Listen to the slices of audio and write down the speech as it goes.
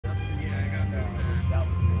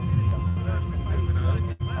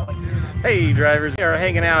Hey drivers, we are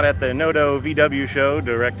hanging out at the Nodo VW show,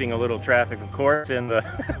 directing a little traffic, of course, in the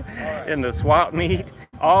in the swap meet.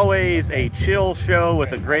 Always a chill show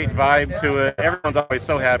with a great vibe to it. Everyone's always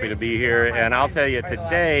so happy to be here, and I'll tell you,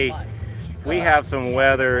 today we have some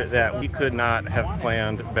weather that we could not have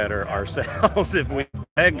planned better ourselves if we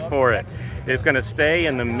begged for it. It's going to stay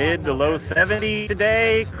in the mid to low 70s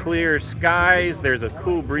today, clear skies, there's a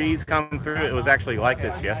cool breeze coming through. It was actually like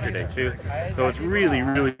this yesterday too. So it's really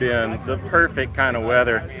been the perfect kind of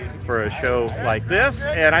weather for a show like this,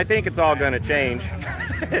 and I think it's all going to change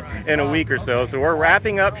in a week or so. So we're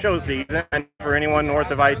wrapping up show season, and for anyone north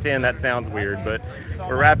of I-10 that sounds weird, but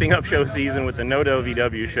we're wrapping up show season with the Nodo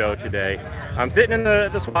VW show today. I'm sitting in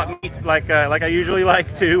the swap meet like I usually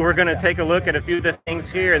like to. We're going to take a look at a few of the things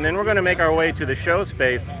here, and then we're going to make our way to the show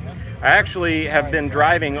space. I actually have been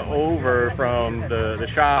driving over from the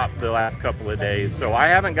shop the last couple of days, so I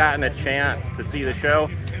haven't gotten a chance to see the show,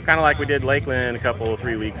 kind of like we did Lakeland a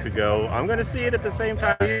 3 weeks ago. I'm going to see it at the same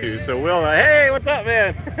time you do, so we'll, hey, what's up,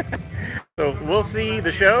 man? So we'll see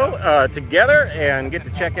the show together and get to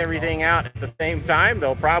check everything out at the same time.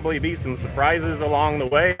 There'll probably be some surprises along the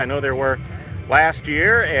way. I know there were last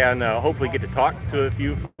year, and hopefully get to talk to a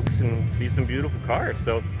few folks and see some beautiful cars.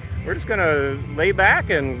 So we're just going to lay back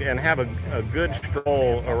and have a good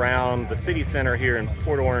stroll around the city center here in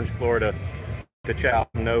Port Orange, Florida, to check out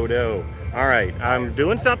Nodo. All right, I'm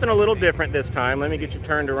doing something a little different this time. Let me get you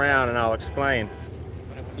turned around and I'll explain.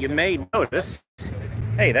 You may notice,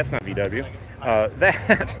 hey, that's not VW,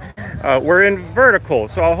 that we're in vertical,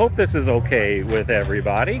 so I hope this is okay with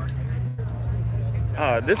everybody.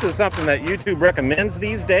 This is something that YouTube recommends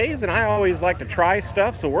these days, and I always like to try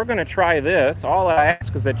stuff, so we're going to try this. All I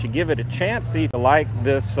ask is that you give it a chance, see if you like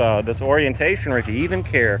this this orientation, or if you even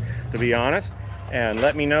care, to be honest, and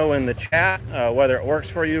let me know in the chat whether it works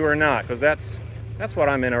for you or not, because that's what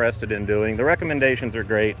I'm interested in doing. The recommendations are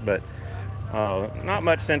great, but not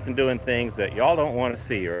much sense in doing things that y'all don't want to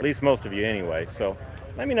see, or at least most of you anyway. So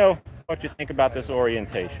let me know what you think about this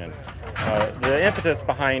orientation. The impetus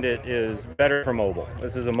behind it is better for mobile.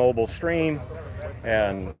 This is a mobile stream,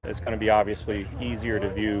 and it's going to be obviously easier to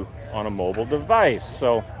view on a mobile device.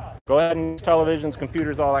 So go ahead and use televisions,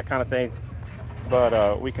 computers, all that kind of things,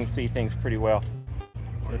 but we can see things pretty well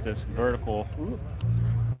with this vertical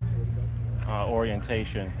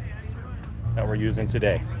orientation that we're using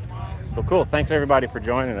today. So cool, thanks everybody for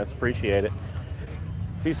joining us, appreciate it.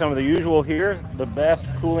 See some of the usual here. The best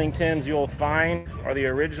cooling tins you'll find are the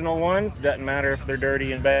original ones. Doesn't matter if they're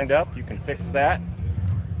dirty and banged up, you can fix that.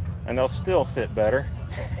 And they'll still fit better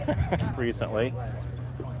recently.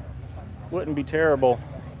 Wouldn't be terrible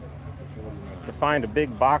to find a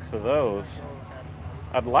big box of those.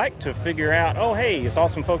 I'd like to figure out, oh hey, you saw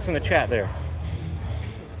some folks in the chat there.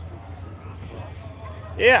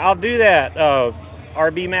 Yeah, I'll do that.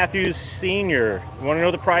 RB Matthews Sr. You want to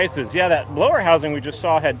know the prices? Yeah, that blower housing we just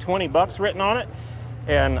saw had 20 bucks written on it,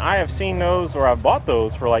 and I have seen those, or I've bought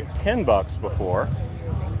those for like 10 bucks before.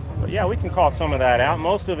 But yeah, we can call some of that out.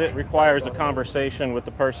 Most of it requires a conversation with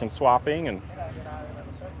the person swapping, and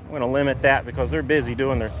I'm going to limit that because they're busy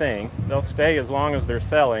doing their thing. They'll stay as long as they're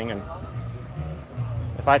selling, and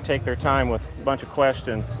if I take their time with a bunch of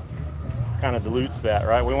questions, kind of dilutes that,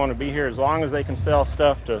 right? We want to be here as long as they can sell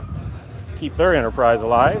stuff to keep their enterprise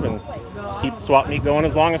alive and keep the swap meet going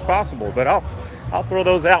as long as possible. But I'll throw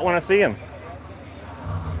those out when I see them.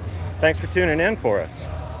 Thanks for tuning in for us.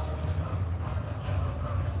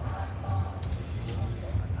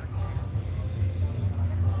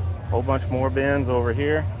 Whole bunch more bins over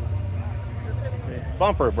here.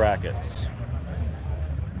 Bumper brackets.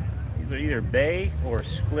 These are either bay or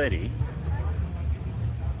splitty.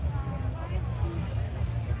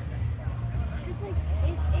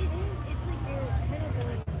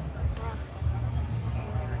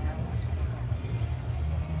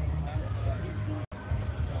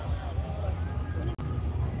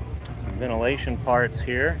 Ventilation parts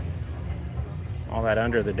here, all that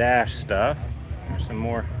under the dash stuff. There's some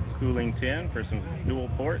more cooling tin for some dual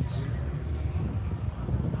ports.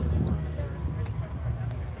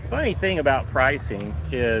 Funny thing about pricing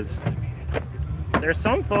is there's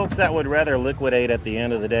some folks that would rather liquidate at the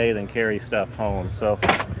end of the day than carry stuff home. So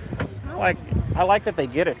I like that they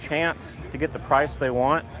get a chance to get the price they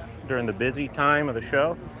want during the busy time of the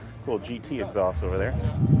show. Cool GT exhaust over there.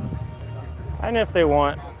 And if they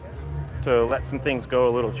want to let some things go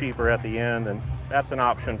a little cheaper at the end, and that's an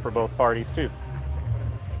option for both parties too.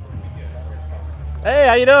 Hey,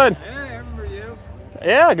 how you doing? Hey, I remember you.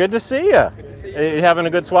 Yeah, good to see you. Good to see you. You having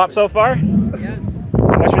a good swap so far? Yes.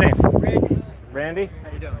 What's your name? Randy. Randy?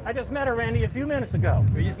 How you doing? I just met a Randy a few minutes ago.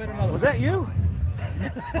 We just met another Was that you?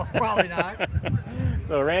 Probably not.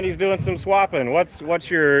 So Randy's doing some swapping. What's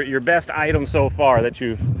your best item so far that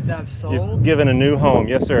you've given a new home?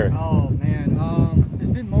 Yes, sir. Oh man,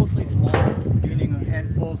 it's been mostly smalls, meaning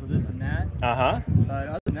handfuls of this and that. But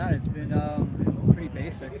other than that, it's been pretty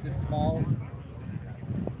basic, just smalls.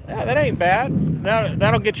 Yeah, that ain't bad.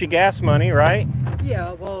 That'll get you gas money, right?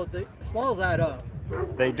 Yeah, well, the smalls add up.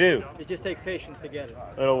 They do. It just takes patience to get it.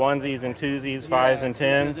 Little onesies and twosies, fives and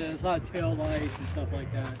tens. There's a lot of tail lights and stuff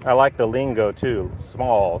like that. I like the lingo too,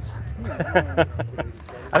 smalls.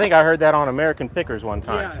 I think I heard that on American Pickers one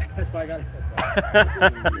time. Yeah, that's why I got it.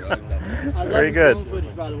 I Very love good. the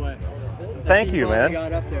footage, by the way. Thank you, man.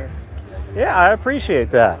 Got up there. Yeah, I appreciate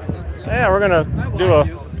that. Yeah, we're gonna do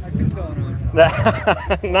a.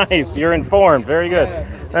 Nice, you're informed. Very good.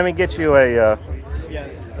 Let me get you a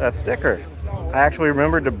sticker. I actually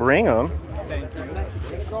remembered to bring them.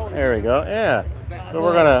 There we go. Yeah. So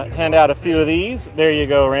we're gonna hand out a few of these. There you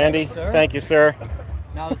go, Randy. Thank you, sir.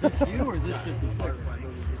 Now, is this you or is this just a sticker?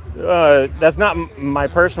 That's not my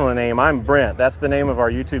personal name. I'm Brent. That's the name of our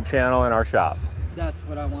YouTube channel and our shop. That's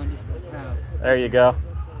what I wanted to have. There you go.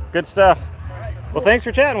 Good stuff. Well, thanks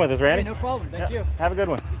for chatting with us, Randy. Hey, no problem. Thank you. Have a good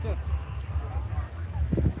one. You too.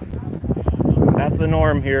 That's the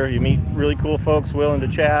norm here. You meet really cool folks willing to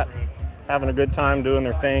chat, having a good time doing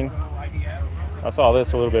their thing. I saw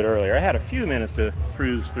this a little bit earlier. I had a few minutes to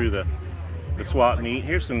cruise through the swap meet.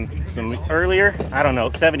 Here's some earlier, I don't know,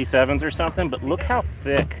 77s or something, but look how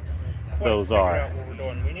thick those are.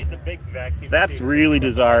 That's really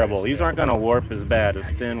desirable. These aren't going to warp as bad as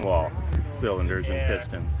thin wall cylinders and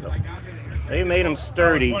pistons. So they made them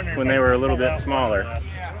sturdy when they were a little bit smaller.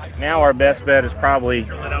 Now our best bet is probably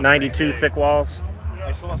 92 thick walls,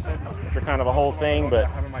 which are kind of a whole thing, but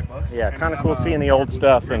yeah, kind of cool seeing the old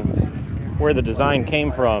stuff and where the design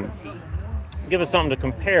came from. Give us something to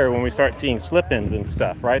compare when we start seeing slip-ins and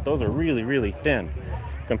stuff, right? Those are really, really thin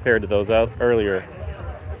compared to those earlier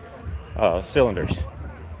cylinders.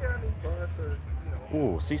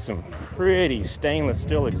 Ooh, see some pretty stainless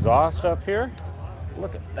steel exhaust up here.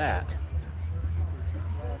 Look at that.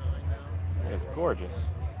 It's gorgeous.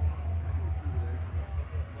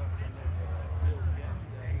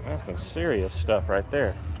 That's some serious stuff right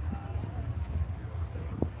there.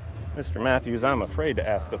 Mr. Matthews, I'm afraid to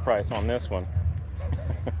ask the price on this one.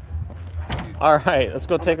 All right, let's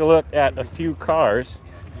go take a look at a few cars.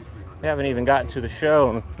 We haven't even gotten to the show,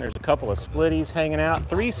 and there's a couple of splitties hanging out.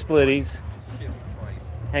 3 splitties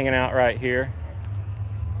hanging out right here.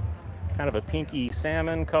 Kind of a pinky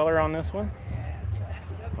salmon color on this one.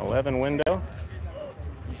 11 window.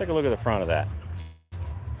 Let's take a look at the front of that.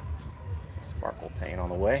 Some sparkle paint on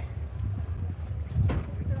the way.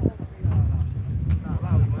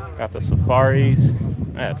 Got the Safaris.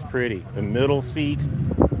 That's pretty. The middle seat.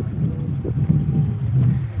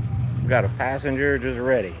 Got a passenger just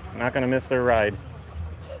ready. Not going to miss their ride.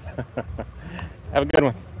 Have a good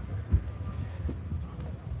one.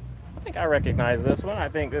 I think I recognize this one. I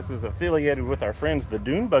think this is affiliated with our friends, the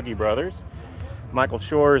Dune Buggy Brothers. Michael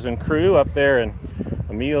Shores and crew up there in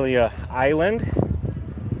Amelia Island.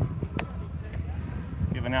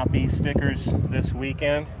 Giving out these stickers this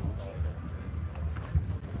weekend.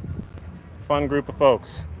 Fun group of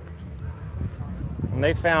folks. And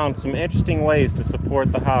they found some interesting ways to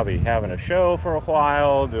support the hobby. Having a show for a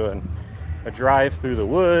while, doing a drive through the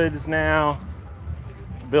woods now,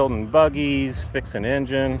 building buggies, fixing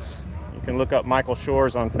engines. You can look up Michael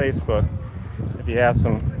Shores on Facebook. If you have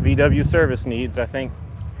some VW service needs, I think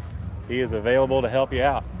he is available to help you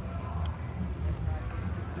out.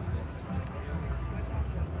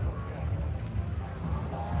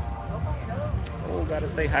 Oh, gotta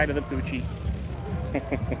say hi to the poochie.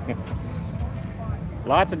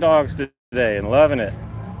 Lots of dogs today and loving it.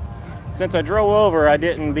 Since I drove over, I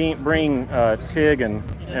didn't bring Tig and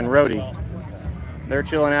Rhodey. They're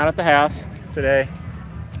chilling out at the house today.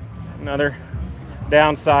 Another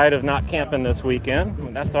downside of not camping this weekend,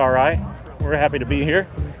 but that's all right. We're happy to be here.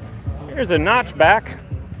 Here's a notchback.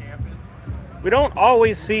 We don't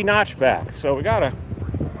always see notchbacks, so we gotta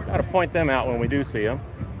point them out when we do see them.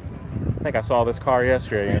 I think I saw this car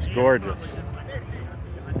yesterday and it's gorgeous.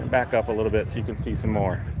 Back up a little bit so you can see some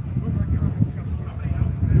more.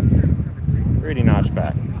 Pretty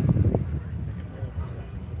notchback.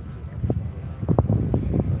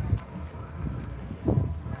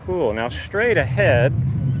 Cool. Now straight ahead,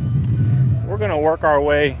 we're going to work our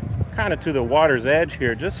way kind of to the water's edge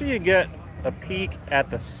here, just so you get a peek at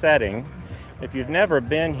the setting. If you've never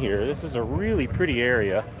been here, this is a really pretty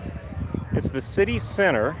area. It's the city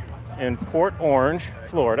center in Port Orange,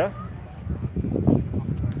 Florida.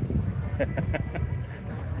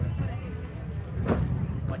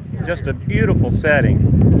 Just a beautiful setting.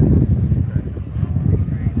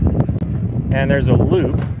 And there's a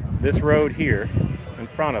loop, this road here in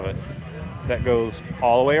front of us, that goes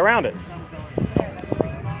all the way around it.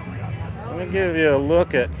 Let me give you a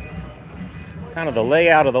look at kind of the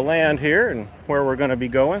layout of the land here and where we're going to be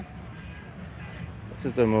going. This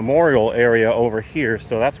is a memorial area over here,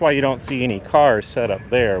 so that's why you don't see any cars set up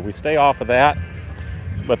there. We stay off of that,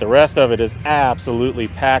 but the rest of it is absolutely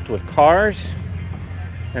packed with cars.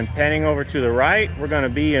 And panning over to the right, we're going to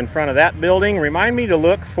be in front of that building. Remind me to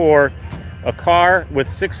look for a car with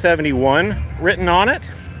 671 written on it.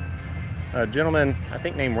 A gentleman, I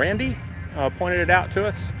think named Randy, pointed it out to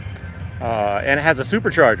us. And it has a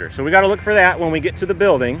supercharger. So we got to look for that when we get to the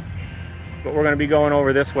building. But we're going to be going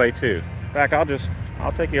over this way too. In fact,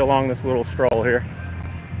 I'll take you along this little stroll here.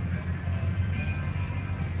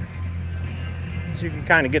 So you can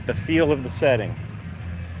kind of get the feel of the setting.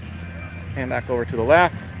 And back over to the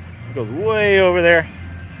left. It goes way over there.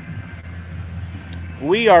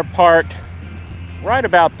 We are parked right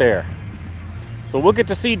about there. So we'll get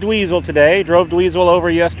to see Dweezil today. Drove Dweezil over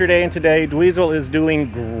yesterday and today. Dweezil is doing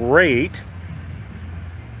great.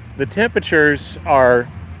 The temperatures are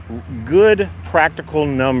good practical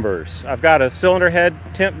numbers. I've got a cylinder head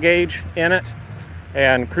temp gauge in it,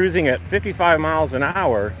 and cruising at 55 miles an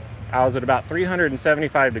hour, I was at about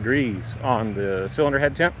 375 degrees on the cylinder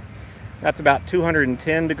head temp. That's about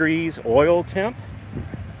 210 degrees oil temp.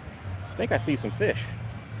 I think I see some fish.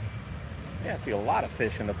 Yeah, I see a lot of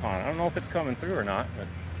fish in the pond. I don't know if it's coming through or not, but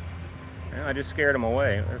yeah, I just scared them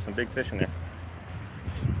away. There's some big fish in there.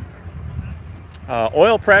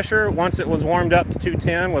 Oil pressure, once it was warmed up to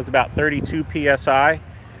 210, was about 32 psi.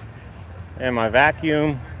 And my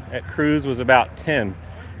vacuum at cruise was about 10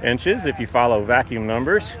 inches, if you follow vacuum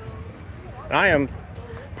numbers. I am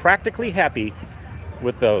practically happy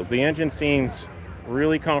with those. The engine seems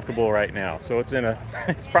really comfortable right now, so it's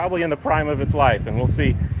probably in the prime of its life, and we'll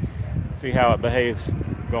see how it behaves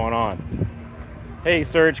going on. Hey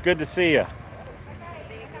Serge, good to see you.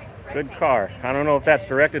 Good car. I don't know if that's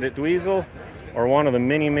directed at Dweezil or one of the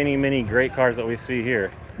many great cars that we see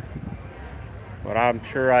here, but I'm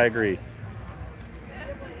sure I agree.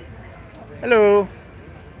 Hello.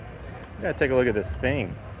 Gotta take a look at this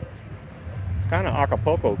thing. Kind of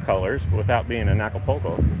Acapulco colors, but without being an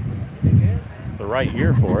Acapulco. It's the right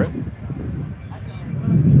year for it.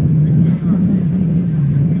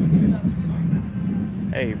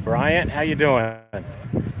 Hey Bryant, how you doing?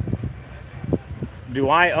 Do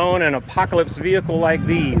I own an apocalypse vehicle like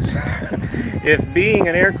these? If being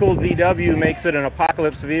an air-cooled VW makes it an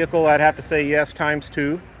apocalypse vehicle, I'd have to say yes times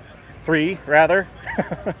 3 rather.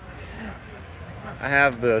 I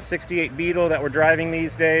have the 68 Beetle that we're driving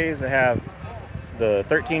these days. I have the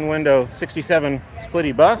 13-window 67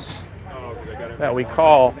 Splitty bus that we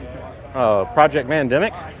call Project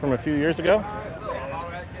Pandemic from a few years ago.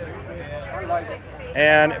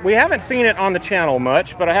 And we haven't seen it on the channel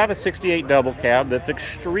much, but I have a 68 double cab that's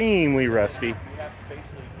extremely rusty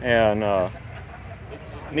and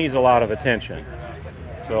needs a lot of attention.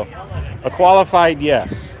 So a qualified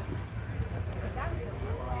yes.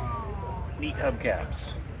 Neat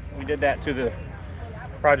hubcaps. We did that to the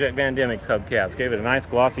Project Pandemic's hubcaps. Gave it a nice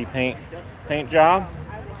glossy paint job.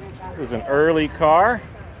 This is an early car.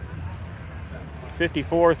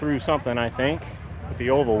 54 through something, I think, with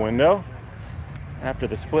the oval window. After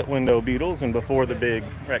the split window Beetles and before the big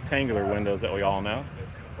rectangular windows that we all know.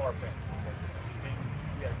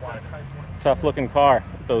 Tough looking car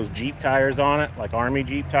with those Jeep tires on it, like Army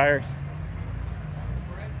Jeep tires.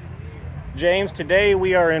 James, today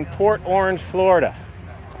we are in Port Orange, Florida.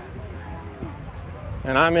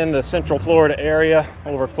 And I'm in the Central Florida area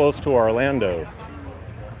over close to Orlando.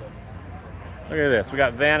 Look at this, we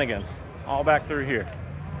got Vanagons all back through here.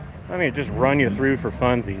 Let me just run you through for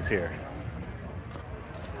funsies here.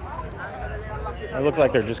 It looks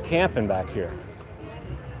like they're just camping back here.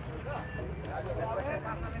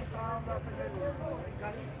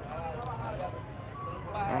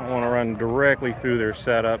 I don't want to run directly through their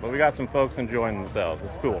setup, but we got some folks enjoying themselves.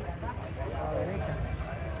 It's cool.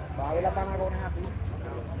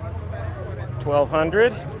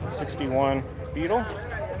 1200, 61 Beetle.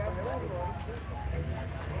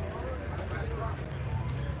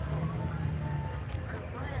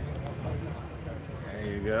 There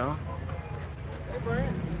you go.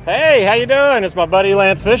 Hey, how you doing? It's my buddy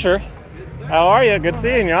Lance Fisher. How are you? Good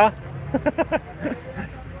seeing y'all.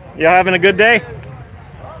 Y'all having a good day?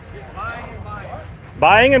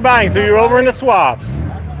 Buying and buying. So you're over in the swaps.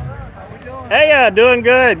 Hey, doing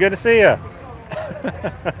good. Good to see you.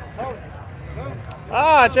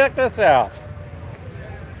 Ah, check this out.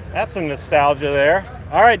 That's some nostalgia there.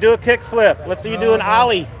 All right, do a kick flip. Let's see you do an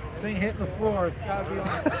ollie. This ain't hitting the floor. It's got to be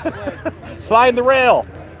on the sled. Slide the rail.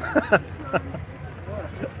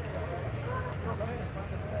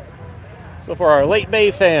 So for our late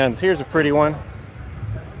Bay fans, here's a pretty one.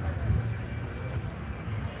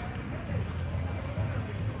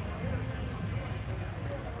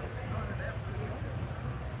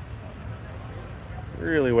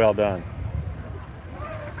 Really well done.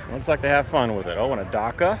 Looks like they have fun with it. Oh, and a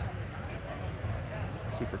DACA.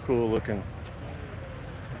 Super cool looking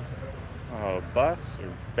bus or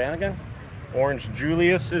Vanagon. Orange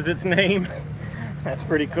Julius is its name. That's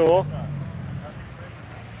pretty cool.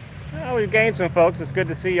 Well, we've gained some folks. It's good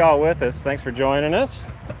to see y'all with us. Thanks for joining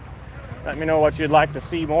us. Let me know what you'd like to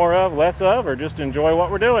see more of, less of, or just enjoy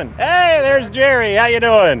what we're doing. Hey, there's Jerry. How you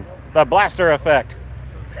doing? The blaster effect.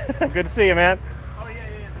 Good to see you, man. Oh,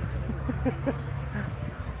 yeah.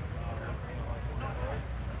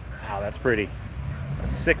 Wow, that's pretty. A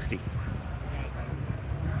 60.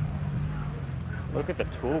 Look at the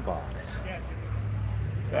toolbox.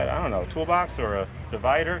 Is that, I don't know, a toolbox or a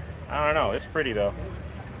divider? I don't know. It's pretty though.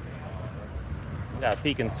 Got a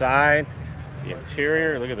peek inside. The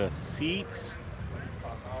interior. Look at the seats.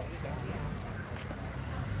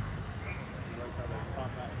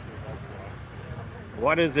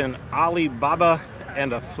 What is an Alibaba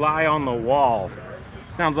and a fly on the wall?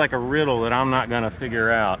 Sounds like a riddle that I'm not going to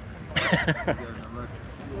figure out.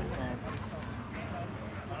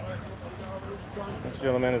 This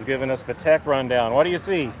gentleman has given us the tech rundown. What do you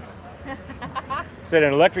see? Is it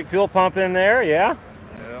an electric fuel pump in there? Yeah?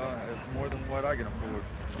 Yeah, it's more than what I can afford.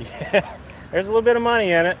 Yeah. There's a little bit of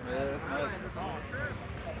money in it. Yeah, it's nice.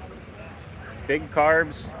 Big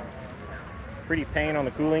carbs. Pretty paint on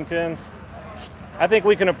the cooling tins. I think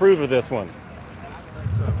we can approve of this one.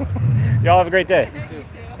 So, Y'all have a great day. you too.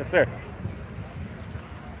 Yes, sir.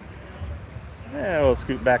 Yeah, we'll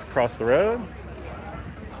scoot back across the road.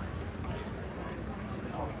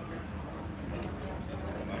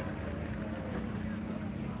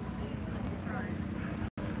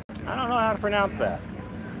 I don't know how to pronounce that,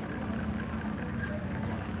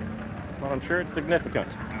 but I'm sure it's significant.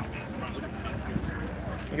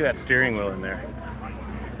 Look at that steering wheel in there.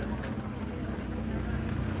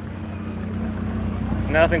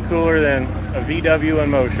 Nothing cooler than a VW in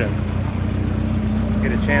motion.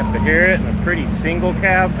 Get a chance to hear it, and a pretty single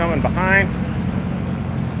cab coming behind.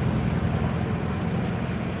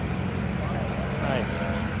 Nice.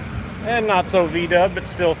 And not so VDub, but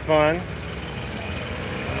still fun.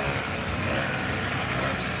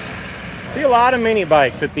 See a lot of mini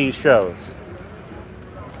bikes at these shows.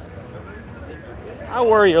 I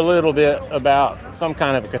worry a little bit about some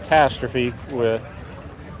kind of a catastrophe with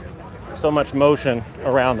so much motion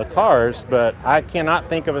around the cars, but I cannot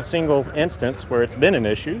think of a single instance where it's been an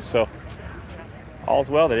issue, so all's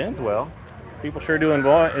well that ends well. People sure do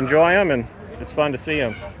enjoy them, and it's fun to see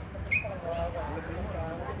them.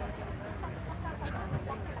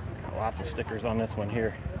 Lots of stickers on this one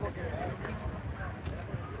here.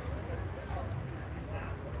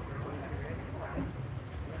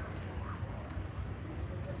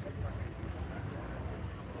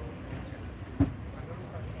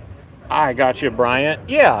 I got you, Bryant.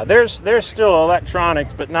 Yeah, there's still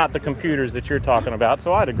electronics, but not the computers that you're talking about,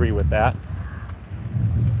 so I'd agree with that.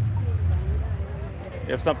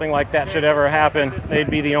 If something like that should ever happen, they'd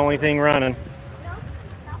be the only thing running.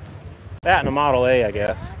 That and a Model A, I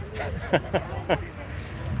guess.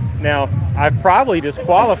 Now, I've probably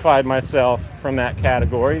disqualified myself from that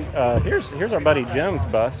category. Here's our buddy Jim's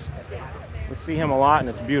bus. We see him a lot, and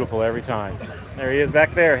it's beautiful every time. There he is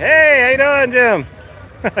back there. Hey, how you doing, Jim?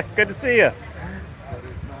 Good to see you.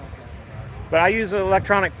 But I use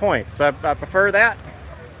electronic points. I prefer that.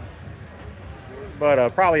 But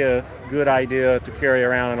probably a good idea to carry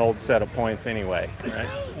around an old set of points anyway. Right?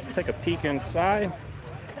 Let's take a peek inside.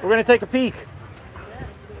 We're going to take a peek.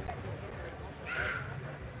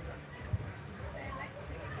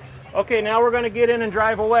 Okay, now we're going to get in and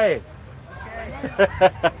drive away.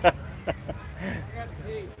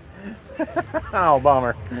 Oh,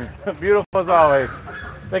 bummer. Beautiful as always.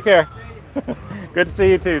 Take care. Good to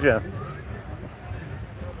see you too, Jeff.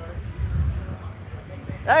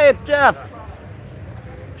 Hey, it's Jeff.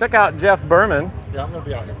 Check out Jeff Berman. Yeah, I'm going to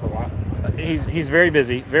be out here for a while. He's very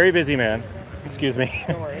busy man. Excuse me.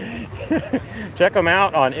 Don't worry. Check him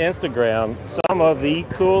out on Instagram. Some of the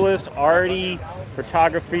coolest arty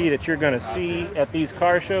photography that you're going to see at these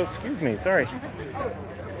car shows. Excuse me, sorry.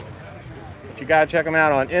 But you got to check him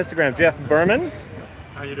out on Instagram, Jeff Berman.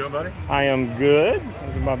 How you doing, buddy? I am good.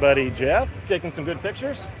 This is my buddy Jeff, taking some good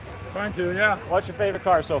pictures. Trying to, yeah. What's your favorite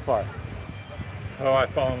car so far? Oh, I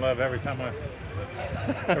fall in love every time I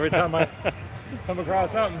Every time I come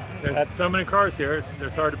across something, there's so many cars here.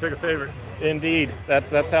 It's hard to pick a favorite. Indeed,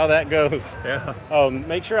 that's how that goes. Yeah. Oh,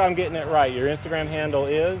 make sure I'm getting it right. Your Instagram handle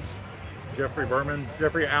is Jeffrey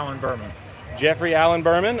Allen Berman. Jeffrey Allen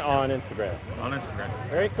Berman on Instagram. On Instagram.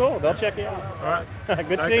 Very cool. They'll check you out. All right.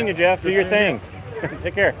 Good seeing you, Jeff. Do your thing.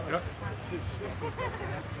 Take care. Yep.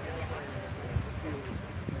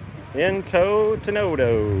 In tow to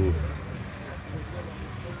Nodo.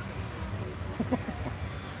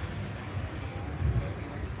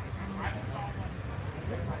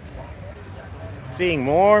 Seeing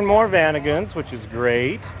more and more Vanagons, which is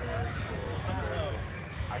great.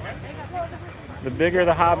 The bigger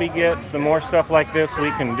the hobby gets, the more stuff like this we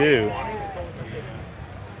can do.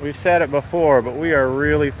 We've said it before, but we are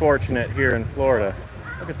really fortunate here in Florida.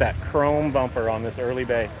 Look at that chrome bumper on this early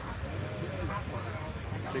bay.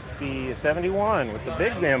 71 with the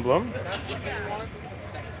big emblem.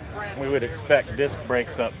 We would expect disc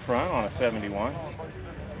brakes up front on a 71.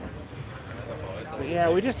 But yeah,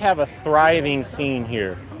 we just have a thriving scene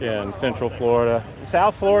here in Central Florida.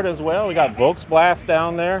 South Florida as well. We got Volksblast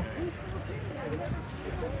down there.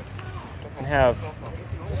 And have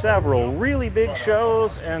several really big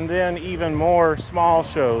shows and then even more small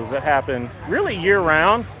shows that happen really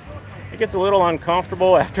year-round. It gets a little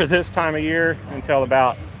uncomfortable after this time of year until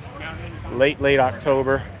about late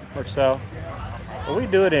October or so. But we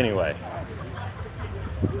do it anyway.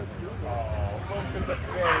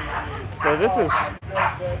 So this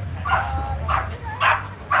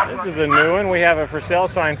is a new one. We have a for sale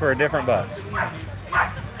sign for a different bus.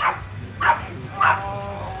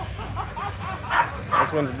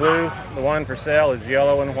 This one's blue. The one for sale is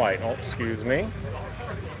yellow and white. Oh, excuse me.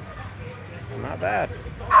 Not bad.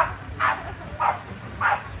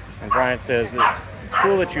 And Bryant says it's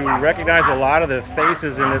cool that you recognize a lot of the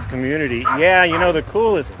faces in this community. Yeah, you know, the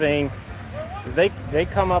coolest thing is they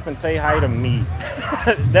come up and say hi to me.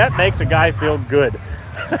 That makes a guy feel good.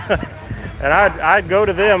 And I'd go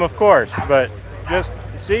to them, of course, but just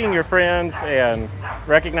seeing your friends and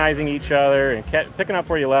recognizing each other and picking up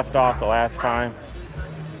where you left off the last time,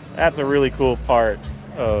 that's a really cool part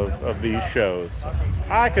of these shows.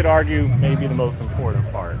 I could argue maybe the most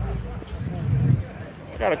important part.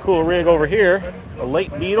 Got a cool rig over here, a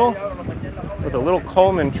late Beetle with a little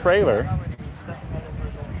Coleman trailer.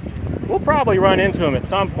 We'll probably run into him at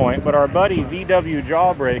some point, but our buddy VW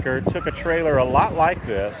Jawbreaker took a trailer a lot like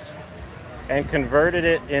this and converted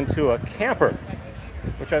it into a camper,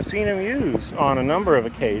 which I've seen him use on a number of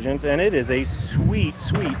occasions, and it is a sweet,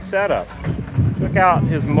 sweet setup. Check out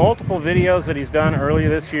his multiple videos that he's done earlier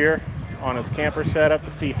this year on his camper setup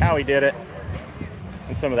to see how he did it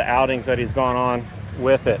and some of the outings that he's gone on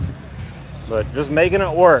with it. But just making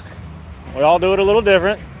it work. We all do it a little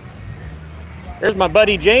different. There's my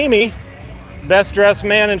buddy Jamie, best dressed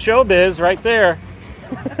man in showbiz right there.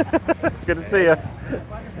 Good to see you.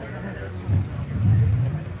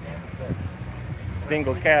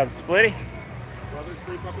 Single cab splitty.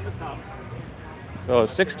 So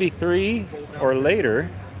 63 or later,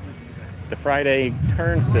 the Friday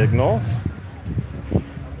turn signals.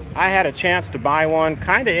 I had a chance to buy one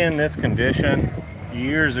kind of in this condition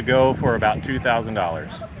years ago for about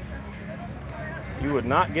 $2,000. You would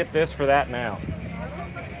not get this for that now.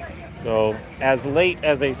 So as late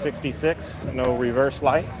as a 66, no reverse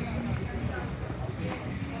lights.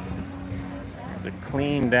 It's a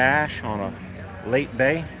clean dash on a late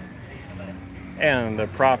bay and the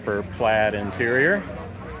proper plaid interior.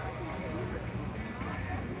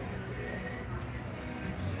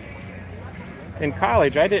 In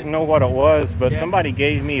college, I didn't know what it was, but somebody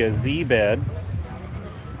gave me a Z-bed,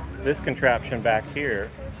 this contraption back here,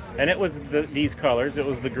 and it was these colors. It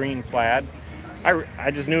was the green plaid. I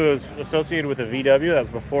just knew it was associated with a VW. That was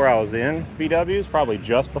before I was in VWs, probably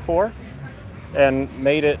just before, and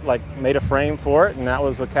made a frame for it, and that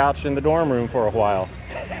was the couch in the dorm room for a while.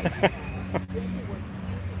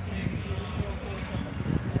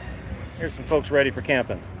 Here's some folks ready for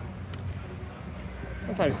camping.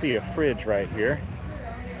 Sometimes you see a fridge right here.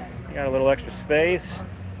 You got a little extra space.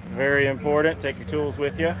 Very important. Take your tools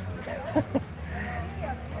with you.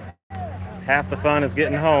 Half the fun is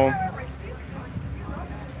getting home.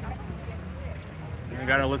 You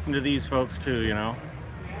gotta listen to these folks too, you know.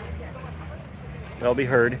 They'll be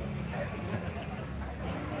heard.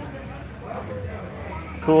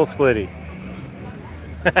 Cool splitty.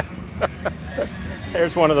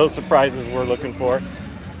 There's one of those surprises we're looking for.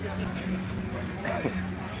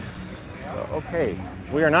 Okay,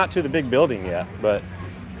 we are not to the big building yet, but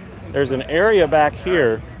there's an area back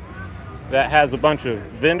here that has a bunch of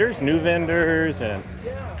vendors, new vendors and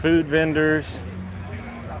food vendors.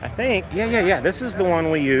 I think, yeah. This is the one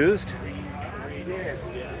we used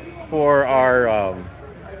for our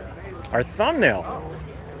thumbnail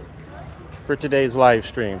for today's live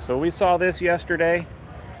stream. So we saw this yesterday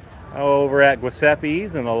over at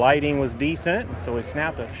Giuseppe's, and the lighting was decent, so we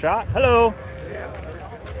snapped a shot. Hello.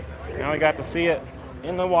 Now we got to see it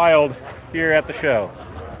in the wild here at the show.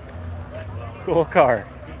 Cool car.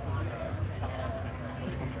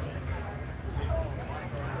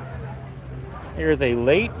 Here's a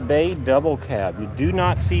late bay double cab. You do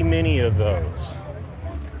not see many of those.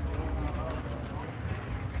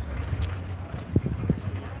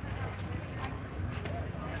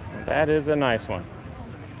 That is a nice one.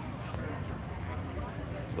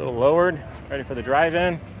 A little lowered, ready for the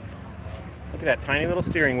drive-in. Look at that tiny little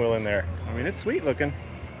steering wheel in there. I mean, it's sweet looking.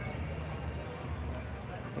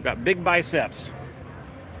 We've got big biceps.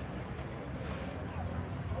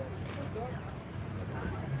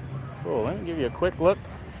 Cool, let me give you a quick look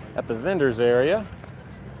at the vendors area.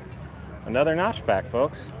 Another notchback,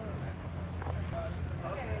 folks.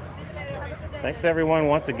 Thanks everyone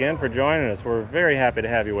once again for joining us. We're very happy to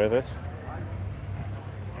have you with us.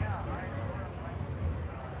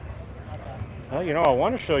 Well, you know, I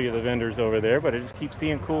want to show you the vendors over there, but I just keep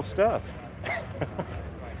seeing cool stuff.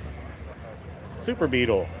 Super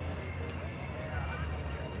Beetle.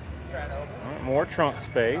 More trunk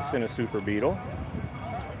space in a Super Beetle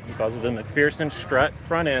because of the McPherson strut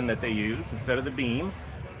front end that they use instead of the beam.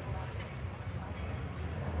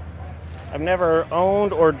 I've never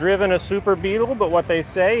owned or driven a Super Beetle, but what they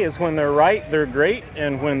say is when they're right, they're great,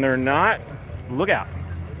 and when they're not, look out.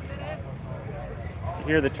 You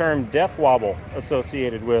hear the term death wobble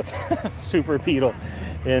associated with Super Beetle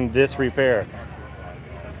in disrepair.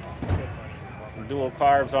 Some dual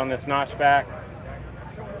carbs on this notchback.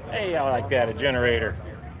 Hey, I like that, a generator.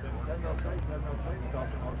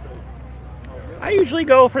 I usually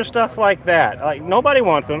go for stuff like that. Like, nobody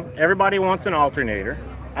wants them. Everybody wants an alternator.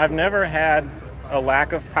 I've never had a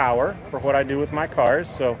lack of power for what I do with my cars,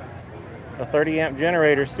 so a 30 amp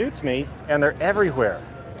generator suits me, and they're everywhere.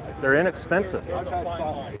 They're inexpensive.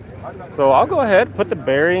 So I'll go ahead, put the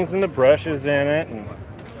bearings and the brushes in it, and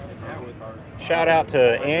shout out to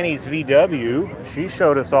Annie's VW. She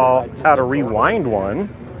showed us all how to rewind one,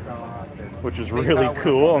 which is really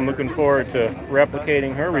cool. I'm looking forward to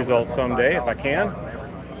replicating her results someday if I can.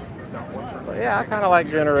 So yeah, I kind of like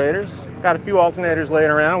generators. Got a few alternators laying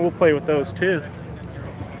around. We'll play with those too.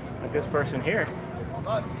 Like this person here.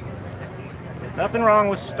 Nothing wrong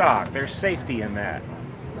with stock. There's safety in that.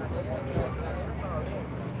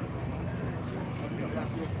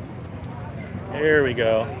 Here we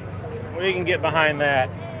go. We can get behind that.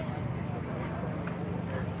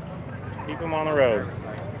 Keep them on the road.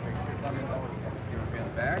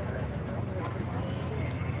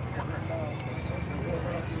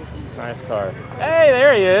 Nice car. Hey,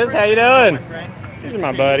 there he is. How you doing? These are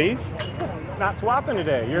my buddies. Not swapping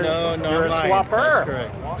today. You're a swapper.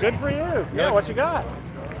 Good for you. Yeah, what you got?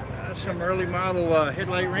 Some early model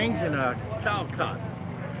headlight rings and a child cot.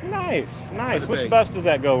 Nice, nice. Which bus does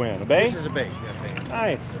that go in? A bay? This is a bay. Yes, bay.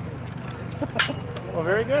 Nice. Well,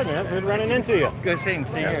 very good, man. Good running into you. Good seeing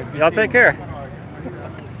you. Y'all take care.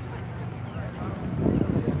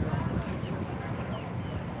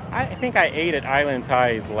 I think I ate at Island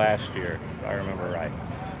Ties last year, if I remember right.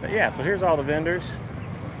 But yeah, so here's all the vendors.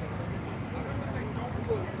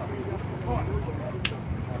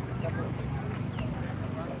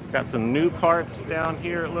 Got some new parts down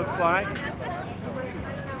here, it looks like.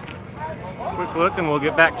 Quick look and we'll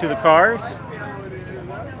get back to the cars.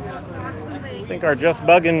 I think our Just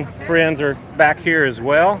Buggin' friends are back here as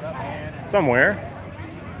well, somewhere.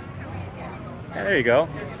 Yeah, there you go.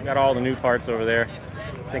 Got all the new parts over there.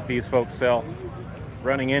 I think these folks sell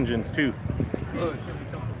running engines too.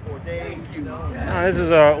 This is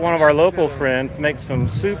one of our local friends, makes some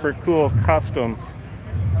super cool custom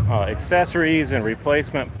accessories and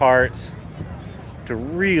replacement parts to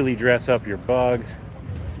really dress up your Bug.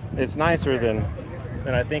 It's nicer than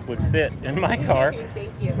I think would fit in my car,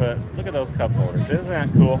 but look at those cup holders. Isn't that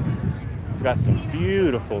cool? It's got some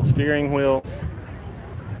beautiful steering wheels.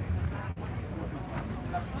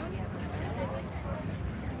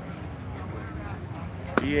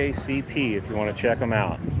 VACP if you want to check them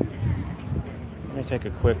out. Let me take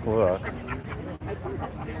a quick look.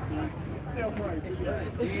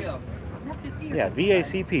 Yeah,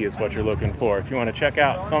 VACP is what you're looking for. If you want to check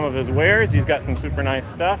out some of his wares, he's got some super nice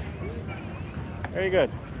stuff. Very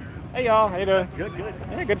good. Hey y'all, how you doing? Good, good.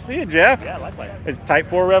 Yeah, good to see you, Jeff. Yeah, likewise. It's Type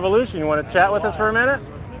 4 Revolution. You want to chat with us for a minute?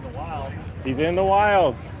 In the wild. He's in the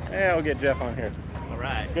wild. Yeah, we'll get Jeff on here. All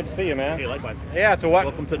right. Good to see you, man. Hey, likewise. Yeah, so what?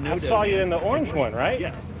 Welcome to I saw you in the orange one, right?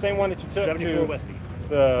 Yes. Same one that you took 74 to Westy.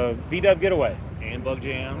 the VDub getaway. And Bug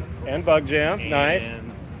Jam. And Bug Jam, nice.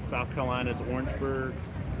 And South Carolina's Orangeburg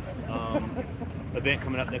event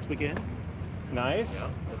coming up next weekend. Nice. Yeah,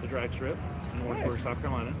 at the drag strip in Orangeburg, South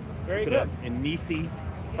Carolina. Very Put it good. up in Nisi,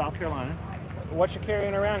 South Carolina. What you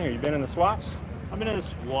carrying around here? You been in the swaps? I've been in the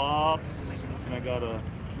swaps, and I got a.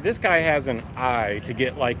 This guy has an eye to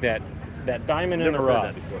get like that diamond in the Never heard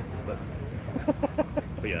rough. that before,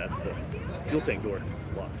 but yeah, that's the fuel tank door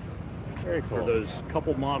lock. Very For cool. those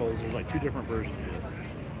couple models, there's like 2 different versions of it.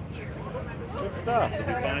 Good stuff. If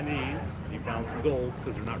you find these, you found some gold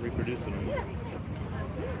because they're not reproducing them.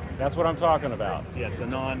 That's what I'm talking about. Yeah, it's the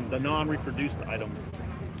non-reproduced item.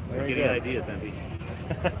 Very Getting good. ideas, Envy.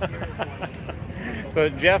 So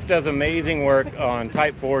Jeff does amazing work on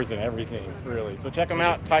Type 4s and everything, really. So check him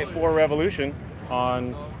out, Type 4 Revolution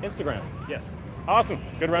on Instagram. Yes. Awesome.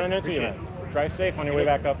 Good running into you, Appreciate man. Drive safe on your way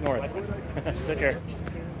back up north. Take care.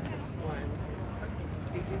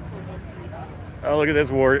 Oh, look at this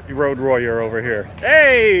road warrior over here.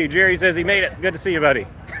 Hey, Jerry says he made it. Good to see you, buddy.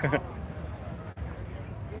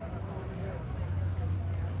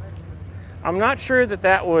 I'm not sure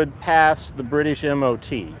that would pass the British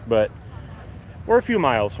MOT, but we're a few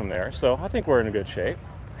miles from there, so I think we're in a good shape.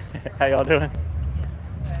 How y'all doing?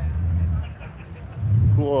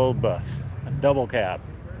 Cool old bus. A double cab.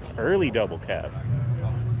 Early double cab.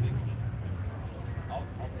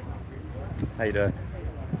 How you doing?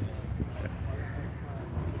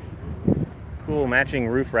 Cool matching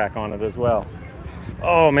roof rack on it as well.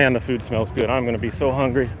 Oh man, the food smells good. I'm gonna be so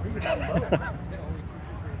hungry.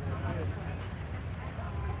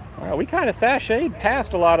 All right, we kind of sashayed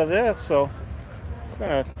past a lot of this, so we're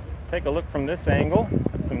gonna take a look from this angle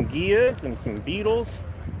at some Gias and some Beetles.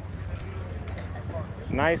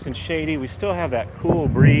 Nice and shady. We still have that cool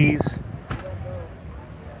breeze.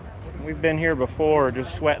 We've been here before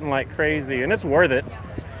just sweating like crazy, and it's worth it.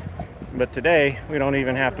 But today, we don't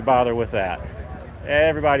even have to bother with that.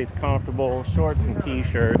 Everybody's comfortable, shorts and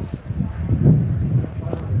t-shirts.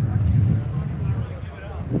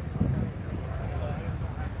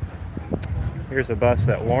 Here's a bus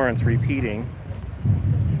that Warren's repeating.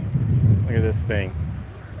 Look at this thing.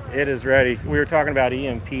 It is ready. We were talking about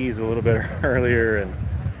EMPs a little bit earlier, and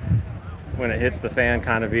when it hits the fan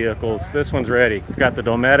kind of vehicles, this one's ready. It's got the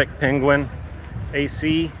Dometic Penguin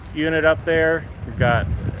AC unit up there. It's got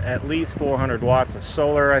at least 400 watts of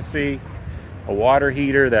solar, I see. A water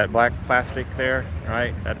heater, that black plastic there,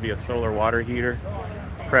 right? That'd be a solar water heater,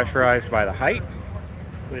 pressurized by the height.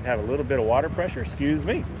 So we'd have a little bit of water pressure, excuse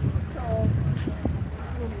me.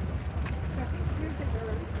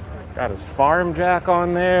 Got his farm jack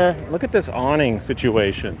on there. Look at this awning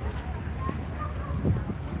situation.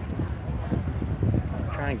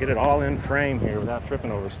 Try and get it all in frame here without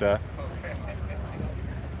tripping over stuff.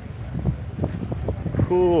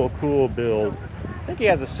 Cool build. I think he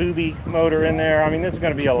has a Subi motor in there. I mean, this is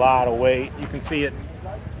going to be a lot of weight. You can see it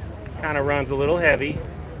kind of runs a little heavy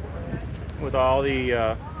with all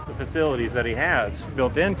the facilities that he has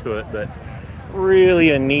built into it, but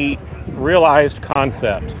really a neat, realized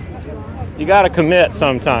concept. You got to commit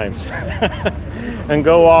sometimes and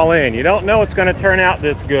go all in. You don't know it's going to turn out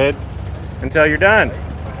this good until you're done.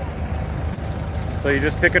 So you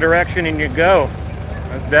just pick a direction and you go.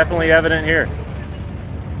 That's definitely evident here.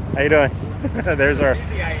 How you doing? there's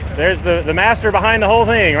the master behind the whole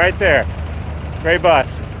thing right there. Great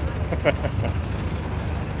bus.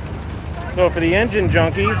 So for the engine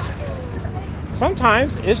junkies,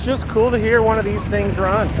 sometimes it's just cool to hear one of these things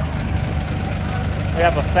run. We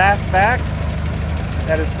have a fastback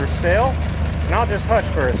that is for sale, and I'll just hush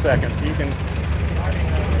for a second so you can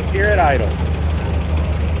hear it idle.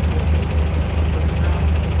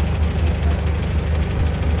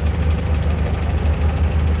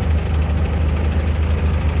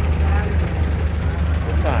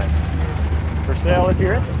 Good times. For sale if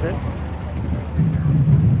you're interested.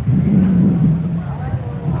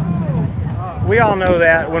 We all know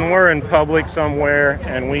that when we're in public somewhere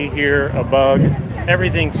and we hear a bug,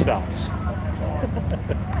 everything stops.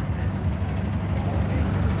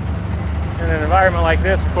 In an environment like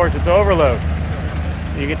this, of course, it's overload.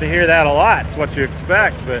 You get to hear that a lot. It's what you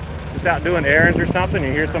expect, but just out doing errands or something,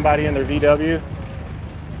 you hear somebody in their VW,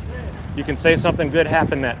 you can say something good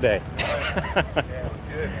happened that day.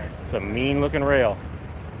 It's a mean-looking rail.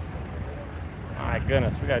 My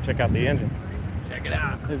goodness, we gotta check out the engine. Check it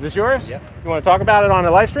out. Is this yours? Yep. You want to talk about it on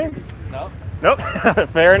the live stream? No. Nope.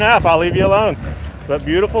 Fair enough. I'll leave you alone. But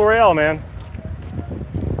beautiful rail, man.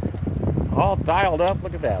 All dialed up.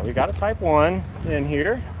 Look at that. We got a Type 1 in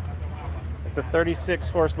here. It's a 36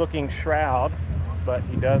 horse looking shroud, but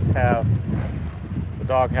he does have the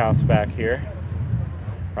doghouse back here.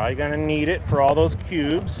 Probably gonna need it for all those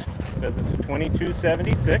cubes. It says it's a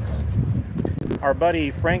 2276. Our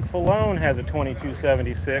buddy Frank Falone has a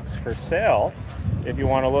 2276 for sale. If you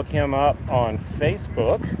want to look him up on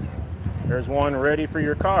Facebook, there's one ready for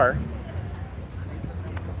your car.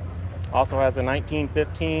 Also has a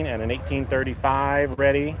 1915 and an 1835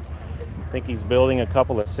 ready. I think he's building a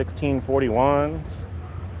couple of 1641s.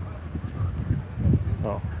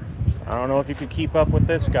 Oh, I don't know if you could keep up with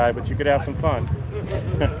this guy, but you could have some fun.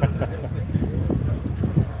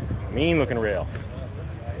 Mean looking rail.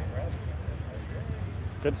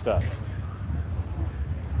 Good stuff.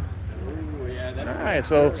 All right,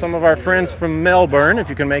 so some of our friends from Melbourne, if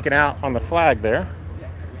you can make it out on the flag there.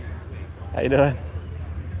 How you doing?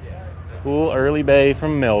 Cool early bay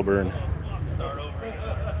from Melbourne.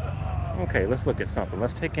 Okay, let's look at something.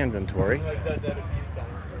 Let's take inventory.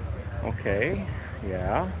 Okay,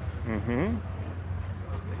 yeah.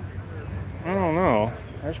 I don't know.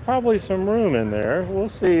 There's probably some room in there. We'll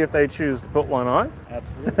see if they choose to put one on.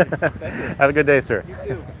 Absolutely. Thank you. Have a good day, sir. You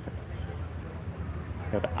too.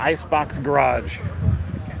 The Icebox Garage.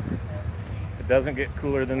 It doesn't get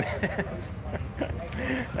cooler than this.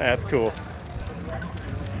 That's cool.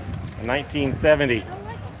 1970.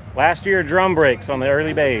 Last year, drum brakes on the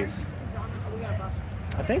early bays.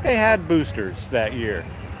 I think they had boosters that year.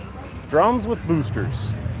 Drums with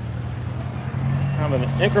boosters. Kind of an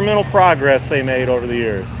incremental progress they made over the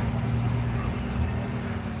years.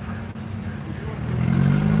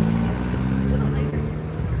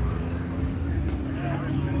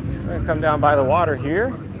 We're going to come down by the water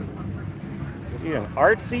here. See an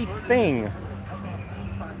artsy thing.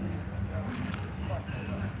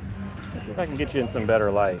 Let's see if I can get you in some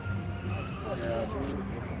better light.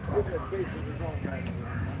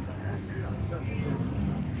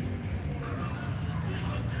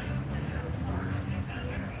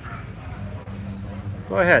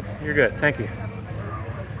 Go ahead, you're good, thank you.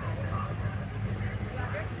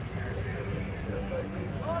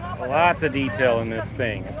 Lots of detail in this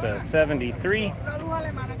thing. It's a 73. I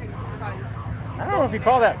don't know if you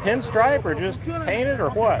call that pinstripe or just painted or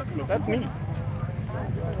what, but that's neat.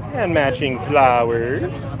 And matching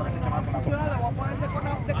flowers.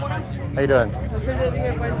 How you doing?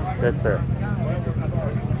 Good, sir.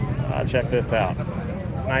 Check this out.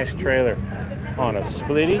 Nice trailer on a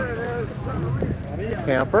splitty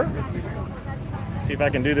camper. See if I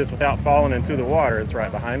can do this without falling into the water. It's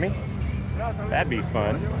right behind me. That'd be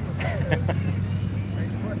fun.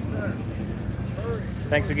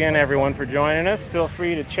 Thanks again, everyone, for joining us. Feel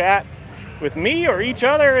free to chat with me or each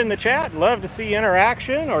other in the chat. Love to see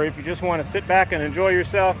interaction, or if you just want to sit back and enjoy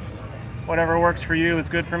yourself, whatever works for you is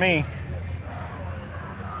good for me.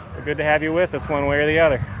 We're good to have you with us one way or the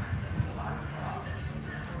other.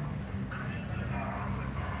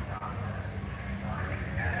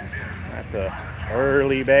 That's a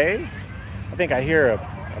early bay. I think I hear a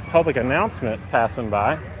public announcement passing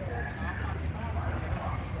by.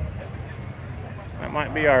 That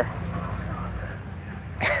might be our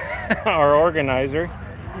our organizer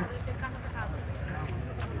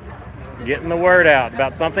getting the word out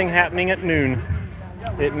about something happening at noon.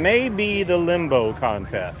 It may be the limbo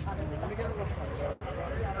contest.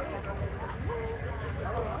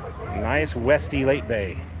 Nice westy late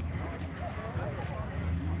bay.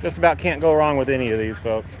 Just about can't go wrong with any of these,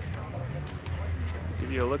 folks.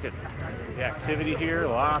 Give you a look at the activity here.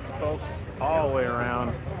 Lots of folks all the way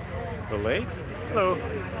around the lake. Hello.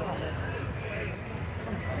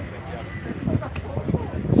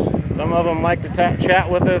 Some of them like to chat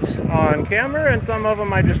with us on camera, and some of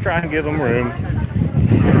them I just try and give them room.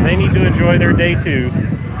 They need to enjoy their day too.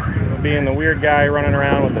 Being the weird guy running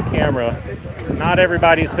around with the camera, not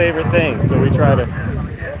everybody's favorite thing, so we try to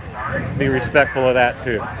be respectful of that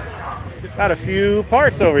too. Got a few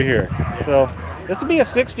parts over here. So this would be a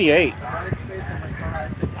 68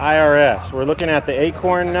 IRS. We're looking at the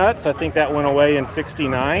acorn nuts. I think that went away in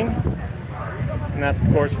 69. And that's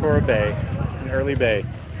of course for a bay, an early bay.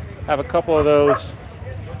 I have a couple of those,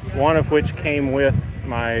 one of which came with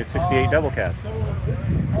my 68 double cast.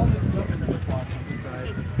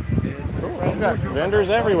 Cool. I've got vendors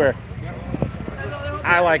everywhere.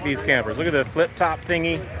 I like these campers. Look at the flip top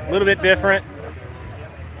thingy, a little bit different.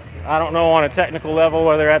 I don't know on a technical level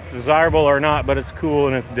whether that's desirable or not, but it's cool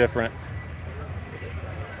and it's different.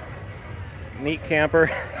 Neat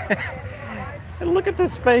camper. And look at the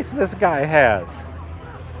space this guy has.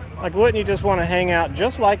 Like, wouldn't you just want to hang out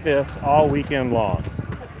just like this all weekend long?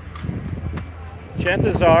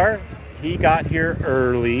 Chances are he got here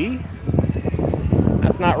early.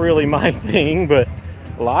 That's not really my thing, but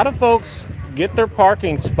a lot of folks get their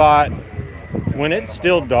parking spot when it's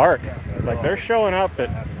still dark. Like they're showing up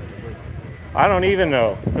at, I don't even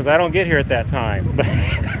know, because I don't get here at that time,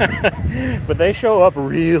 but they show up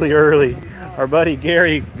really early. Our buddy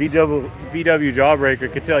Gary, VDub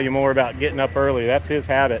Jawbreaker, could tell you more about getting up early. That's his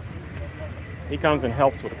habit. He comes and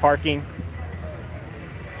helps with parking.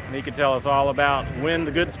 And he could tell us all about when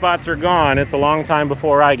the good spots are gone. It's a long time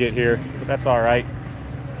before I get here, but that's all right.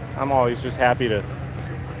 I'm always just happy to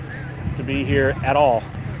be here at all.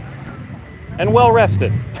 And well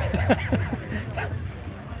rested.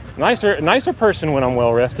 nicer person when I'm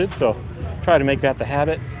well rested, so try to make that the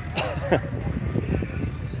habit.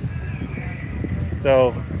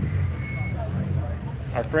 So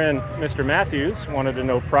our friend Mr. Matthews wanted to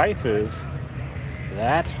know prices.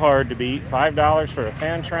 That's hard to beat. $5 for a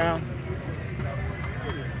fan shroud.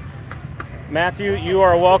 Matthew, you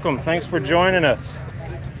are welcome. Thanks for joining us.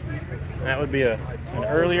 That would be an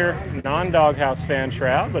earlier non-doghouse fan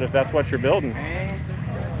shroud, but if that's what you're building,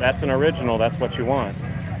 that's an original. That's what you want.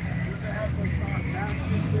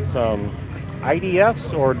 Some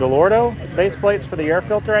IDFs or Delorto base plates for the air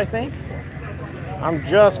filter, I think. I'm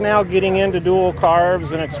just now getting into dual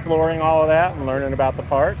carbs and exploring all of that and learning about the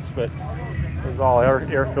parts, but there's all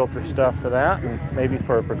air filter stuff for that, and maybe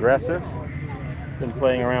for a progressive. Been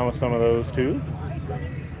playing around with some of those too.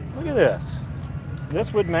 Look at this.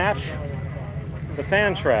 This would match the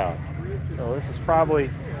fan shroud. So this is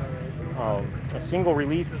probably a single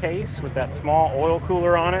relief case with that small oil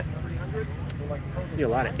cooler on it. I see a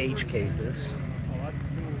lot of H cases.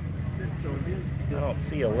 I don't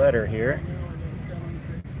see a letter here.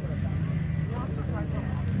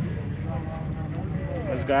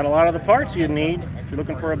 It's got a lot of the parts you'd need if you're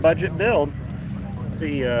looking for a budget build.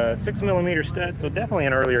 See, 6mm stud, so definitely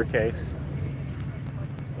an earlier case.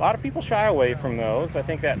 A lot of people shy away from those. I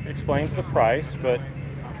think that explains the price, but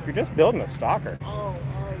if you're just building a stalker,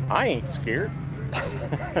 I ain't scared.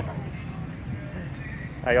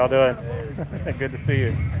 How y'all doing? Good to see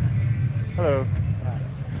you. Hello.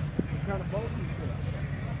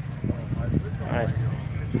 Nice.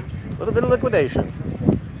 A little bit of liquidation.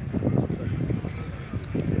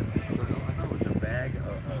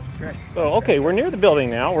 So, okay, we're near the building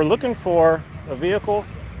now. We're looking for a vehicle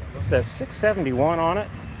that says 671 on it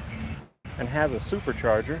and has a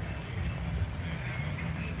supercharger.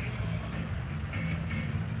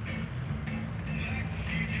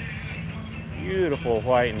 Beautiful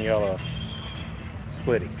white and yellow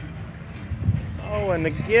splitty. Oh, and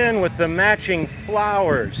again with the matching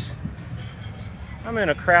flowers. I'm in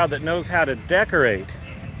a crowd that knows how to decorate.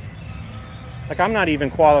 Like, I'm not even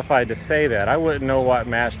qualified to say that. I wouldn't know what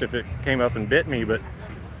matched if it came up and bit me, but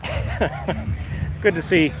good to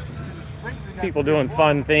see people doing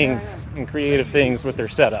fun things and creative things with their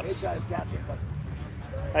setups.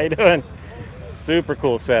 How you doing? Super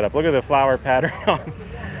cool setup. Look at the flower pattern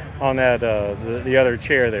on that the other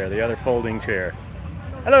chair there, the other folding chair.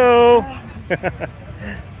 Hello.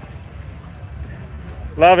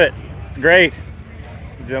 Love it. It's great.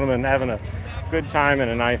 Gentlemen having a good time and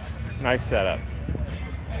a nice setup.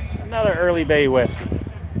 Another early Bay Westie.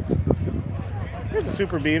 Here's a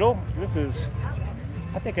Super Beetle. This is,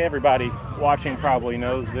 I think everybody watching probably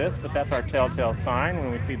knows this, but that's our telltale sign when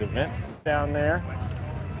we see the vents down there.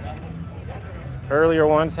 Earlier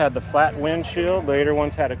ones had the flat windshield, later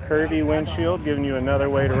ones had a curvy windshield, giving you another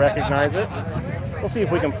way to recognize it. We'll see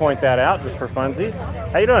if we can point that out just for funsies.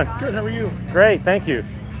 How you doing? Good, how are you? Great, thank you.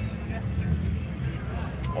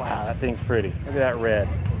 Wow, that thing's pretty. Look at that red.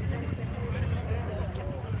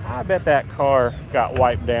 I bet that car got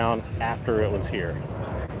wiped down after it was here.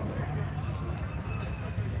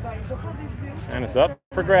 And it's up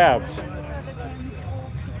for grabs.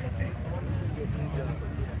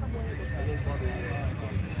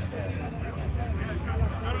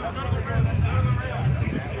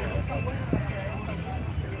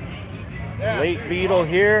 Late Beetle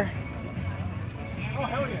here.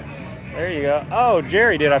 There you go. Oh,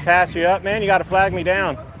 Jerry, did I pass you up? Man, you got to flag me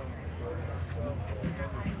down.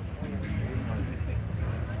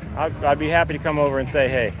 I'd be happy to come over and say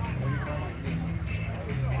hey.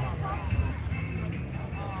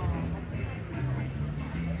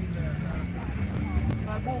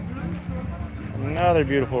 Another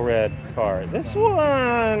beautiful red car. This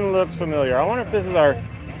one looks familiar. I wonder if this is our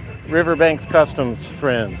Riverbanks Customs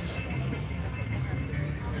friends.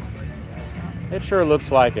 It sure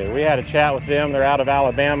looks like it. We had a chat with them. They're out of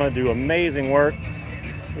Alabama, do amazing work.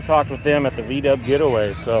 We talked with them at the VDub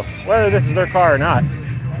getaway. So whether this is their car or not,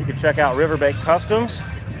 you can check out Riverbank Customs.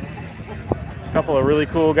 A couple of really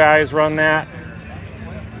cool guys run that.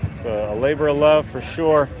 It's a labor of love for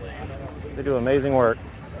sure. They do amazing work.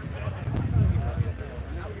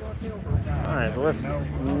 All right, so let's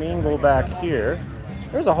mingle back here.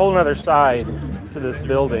 There's a whole other side to this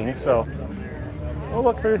building, so we'll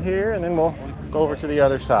look through here and then we'll go over to the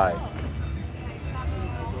other side.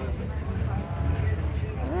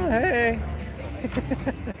 Oh, hey.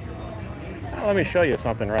 Now, let me show you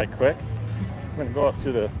something right quick. I'm going to go up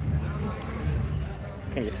to the...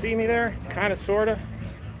 Can you see me there? Kind of, sort of.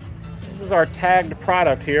 This is our tagged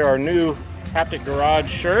product here, our new Haptic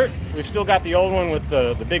Garage shirt. We've still got the old one with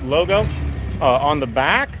the big logo on the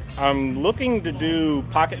back. I'm looking to do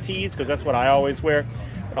pocket tees because that's what I always wear.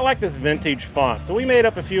 But I like this vintage font. So we made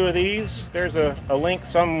up a few of these. There's a link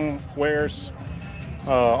somewhere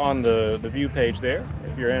on the view page there.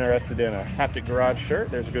 If you're interested in a Haptic Garage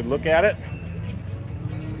shirt, there's a good look at it.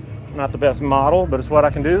 Not the best model, but it's what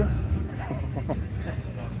I can do.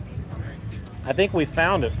 I think we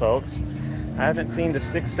found it, folks. I haven't seen the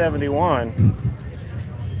 671,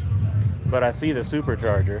 but I see the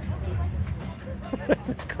supercharger. This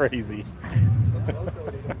is crazy.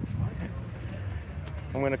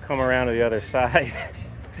 I'm going to come around to the other side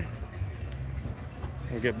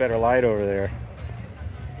and get better light over there.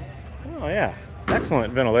 Oh yeah,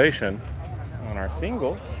 excellent ventilation on our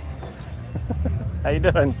single. How you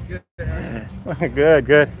doing? Good. Good,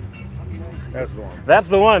 good. That's the one. That's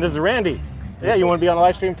the one. This is Randy. Yeah, you want to be on the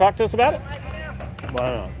live stream? Talk to us about it.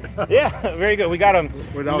 Wow. Yeah, very good. We got him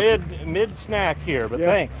mid snack here, but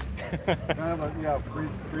thanks. Yeah,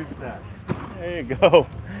 free snack. There you go.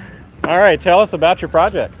 All right, tell us about your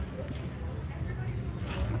project.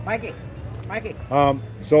 Mikey.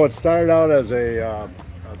 So it started out as a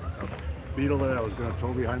Beetle that I was going to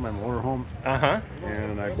tow behind my motorhome.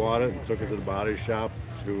 And I bought it and took it to the body shop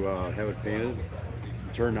to have it painted.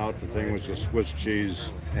 It turned out the thing was just Swiss cheese,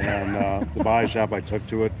 and the body shop I took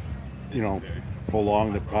to it, you know,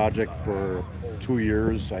 prolonged the project for 2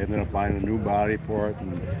 years. I ended up buying a new body for it,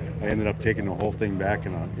 and I ended up taking the whole thing back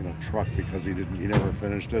in a truck because he never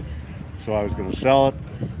finished it. So I was going to sell it,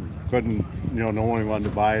 couldn't, you know, no one wanted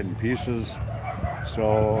to buy it in pieces.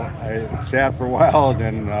 So I sat for a while, and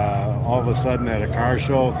then all of a sudden at a car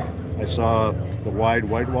show, I saw the wide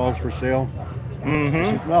white walls for sale. I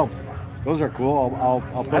said, well, those are cool.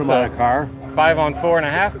 I'll put them on a car.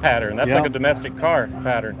 5-on-4.5 pattern. That's like a domestic car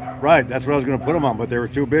pattern. Right. That's what I was going to put them on, but they were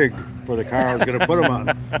too big for the car I was going to put them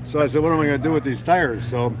on. So I said, what am I going to do with these tires?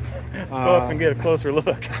 So let's go up and get a closer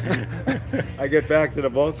look. I get back to the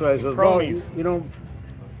boat, so I said, well, you know,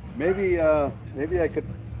 maybe I could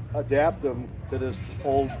adapt them to this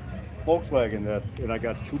old Volkswagen and I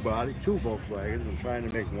got two Volkswagens. I'm trying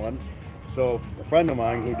to make one. So a friend of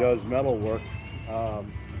mine who does metal work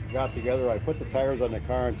got together. I put the tires on the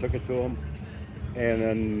car and took it to him, and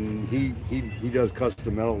then he does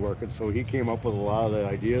custom metal work, and so he came up with a lot of the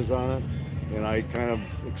ideas on it, and I kind of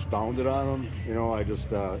expounded on them. You know, I just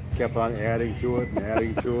kept on adding to it and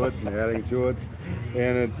adding to it and adding to it,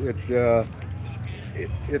 and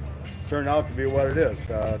it turned out to be what it is.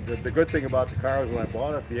 The good thing about the car was when I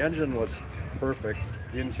bought it, the engine was perfect,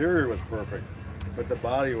 the interior was perfect, but the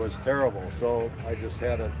body was terrible. So I just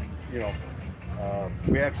had to, you know,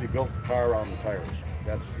 we actually built the car around the tires.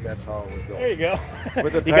 That's how it was built. There you go.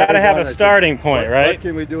 With the You got to have a starting point, right? What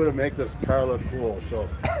can we do to make this car look cool? So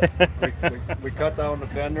we cut down the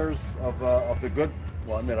fenders of the good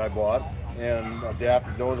one that I bought and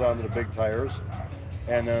adapted those onto the big tires.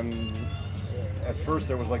 And then at first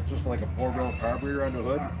there was just like a 4-wheel carburetor on the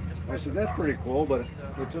hood. I said, that's pretty cool, but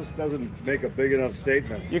it just doesn't make a big enough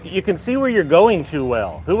statement. You can see where you're going too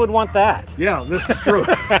well. Who would want that? Yeah, this is true.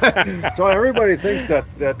 So everybody thinks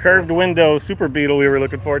that curved window Super Beetle we were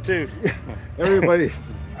looking for too. Everybody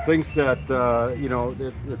thinks that you know,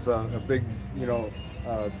 it's a big, you know,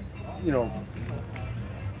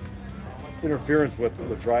 interference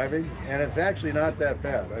with driving, and it's actually not that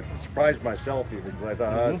bad. I surprised myself even, because I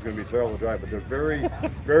thought, oh, this is going to be terrible to drive, but there's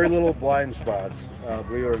very little blind spots,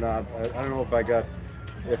 believe it or not. I don't know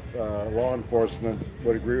if law enforcement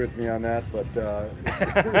would agree with me on that, but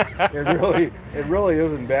it really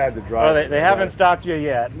isn't bad to drive. Well, they haven't stopped you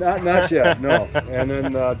yet. Not yet, no. And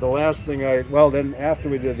then the last thing then after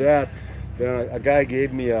we did that, then a guy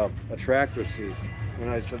gave me a tractor seat, and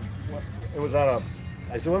I said, it was on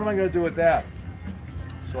I said, what am I going to do with that?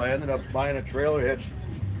 So I ended up buying a trailer hitch,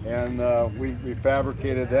 and we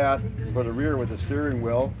fabricated that for the rear with the steering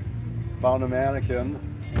wheel, found a mannequin,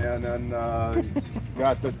 and then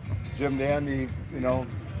got the Jim Dandy, you know,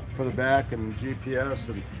 for the back and GPS,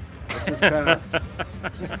 and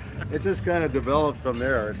it just kind of developed from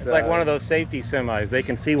there. It's like one of those safety semis. They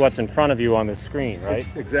can see what's in front of you on the screen, right?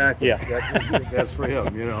 Exactly. Yeah. That's for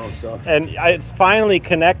him, you know. So. And it's finally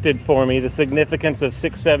connected for me, the significance of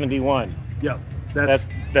 671. Yeah. That's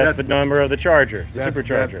the number of the charger, the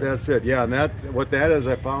supercharger. That's it. Yeah, and what that is,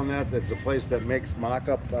 I found that's a place that makes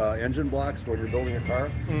mock-up engine blocks when you're building a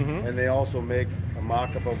car, and they also make a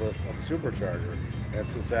mock-up of a supercharger.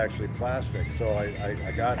 It's actually plastic, so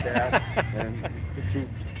I got that and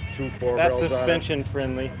two four. That's suspension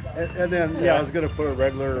friendly. And then I was going to put a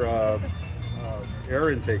regular air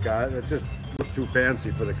intake on it. It just looked too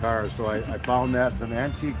fancy for the car, so I found that. It's an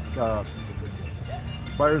antique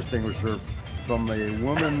fire extinguisher from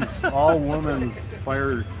a all-women's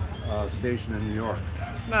fire station in New York.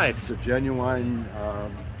 Nice. It's a genuine.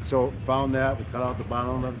 So found that. We cut out the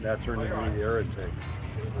bottom of it. That turned into the air intake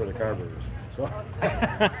for the carburetors. So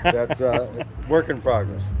that's work in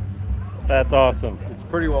progress. That's awesome. It's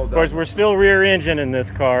pretty well done. Of course, we're still rear engine in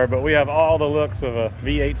this car, but we have all the looks of a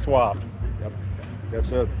V8 swap. Yep.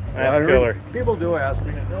 That's it. That's killer. People do ask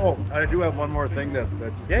me. Oh, I do have one more thing that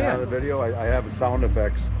on the video. I have sound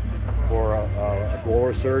effects for a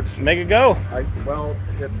blower surge. Make it go. Well,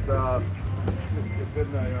 it's in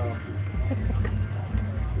the.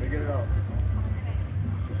 Let me get it out.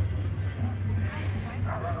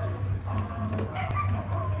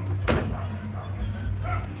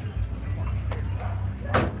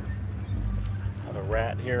 Have a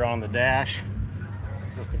rat here on the dash,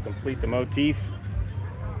 just to complete the motif.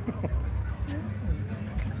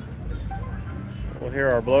 We'll hear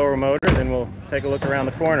our blower motor, then we'll take a look around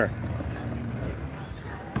the corner.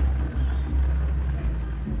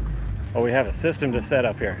 Oh, we have a system to set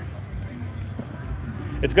up here.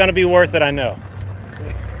 It's going to be worth it, I know.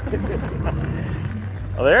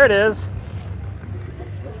 Well, there it is.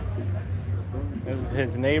 There's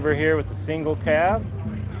his neighbor here with the single cab.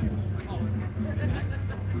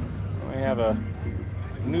 We have a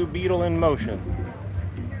new Beetle in motion.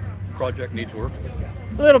 Project needs work.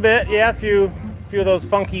 A little bit, yeah. A few of those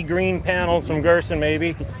funky green panels from Gerson,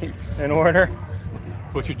 maybe, in order.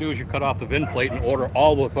 What you do is you cut off the VIN plate and order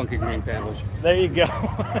all the funky green panels. There you go.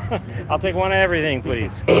 I'll take one of everything,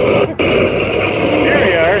 please. Here we are.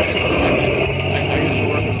 I used to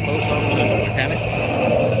work in the post office as a mechanic,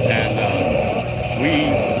 and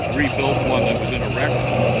we rebuilt one that was in a wreck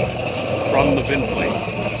from the VIN plate.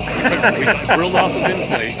 We drilled off the VIN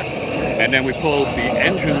plate, and then we pulled the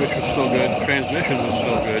engine, which was still good, the transmission was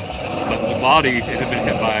still good, but the body, it had been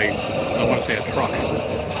hit by, I want to say, a truck.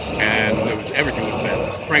 And everything was bent.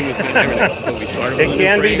 Frame was bent, everything. So we started with it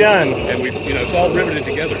can be done. And we, it's all riveted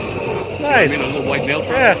together. Nice. You know, a little white nail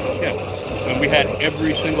truck. Yeah. And we had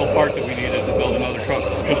every single part that we needed to build another truck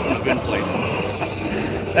just with VIN plate.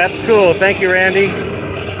 That's cool. Thank you, Randy.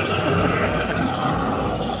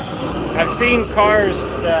 I've seen cars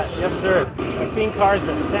that, yes sir, I've seen cars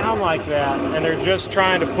that sound like that, and they're just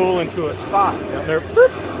trying to pull into a spot. They're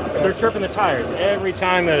chirping the tires every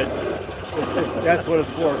time that it... That's what it's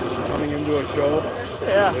for. Just coming into a show.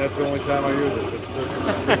 Yeah. That's the only time I use it.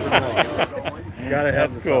 You gotta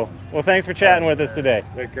have. That's cool. Well, thanks for chatting with us today.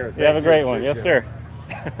 Take care. You have a great one. Yes, sir.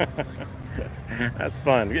 That's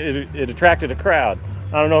fun. It attracted a crowd.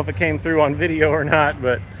 I don't know if it came through on video or not,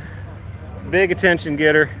 but big attention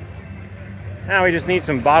getter. Now we just need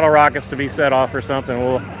some bottle rockets to be set off or something.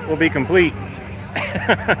 We'll be complete.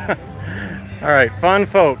 All right, fun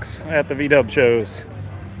folks at the VDub shows.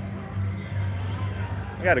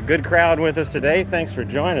 We got a good crowd with us today. Thanks for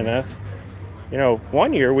joining us. You know,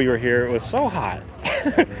 one year we were here, it was so hot.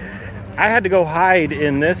 I had to go hide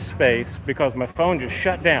in this space because my phone just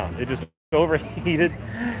shut down. It just overheated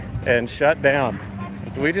and shut down.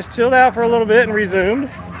 So we just chilled out for a little bit and resumed.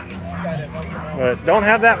 But don't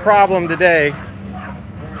have that problem today.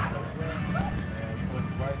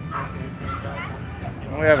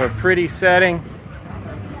 We have a pretty setting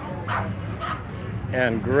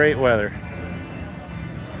and great weather.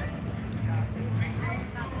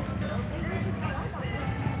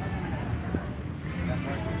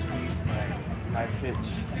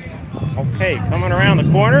 Okay, coming around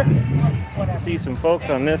the corner, see some folks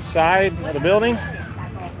on this side of the building.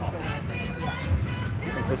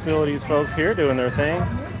 Some facilities folks here doing their thing.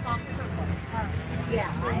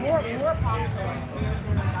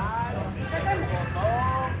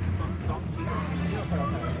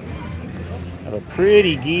 Have a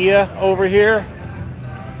pretty Gia over here.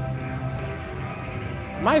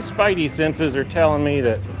 My spidey senses are telling me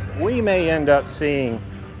that we may end up seeing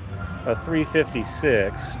a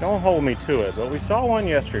 356. Don't hold me to it, but we saw one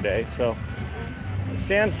yesterday, so it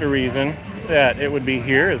stands to reason that it would be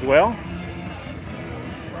here as well.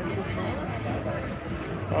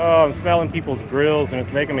 Oh, I'm smelling people's grills and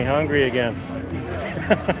it's making me hungry again.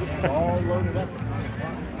 All loaded up.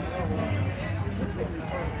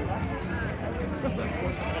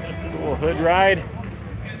 Cool hood ride.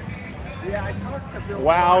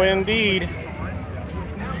 Wow, indeed.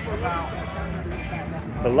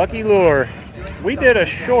 The Lucky Lure. We did a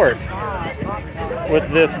short with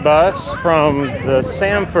this bus from the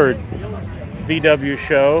Samford VW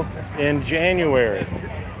show in January.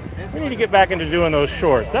 We need to get back into doing those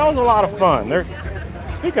shorts. That was a lot of fun.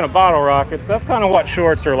 Speaking of bottle rockets, that's kind of what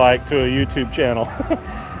shorts are like to a YouTube channel.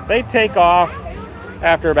 They take off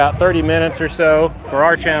after about 30 minutes or so, for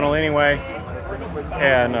our channel anyway,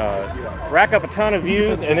 and rack up a ton of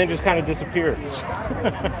views and then just kind of disappears.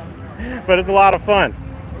 But it's a lot of fun.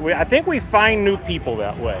 I think we find new people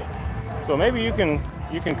that way. So maybe you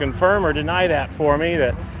can confirm or deny that for me,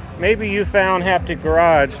 that maybe you found Haptic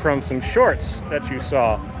Garage from some shorts that you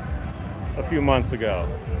saw a few months ago.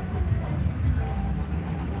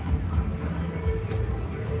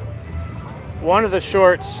 One of the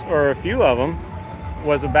shorts, or a few of them,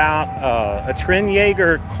 was about a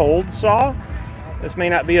Trin-Jaeger cold saw. This may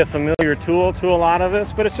not be a familiar tool to a lot of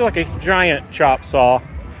us, but it's like a giant chop saw,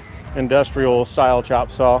 industrial style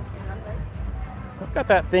chop saw. I've got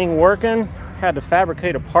that thing working, had to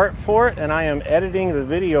fabricate a part for it, and I am editing the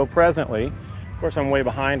video presently. Of course, I'm way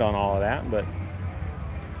behind on all of that, but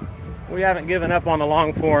we haven't given up on the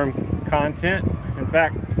long form content. In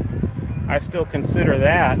fact, I still consider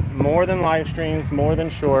that, more than live streams, more than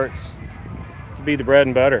shorts, to be the bread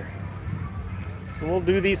and butter. We'll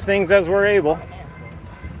do these things as we're able.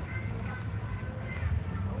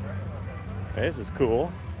 This is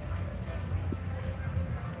cool.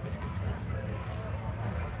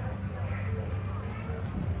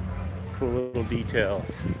 Cool little details.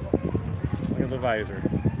 Look at the visor.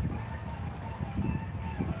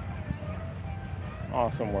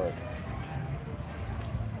 Awesome work.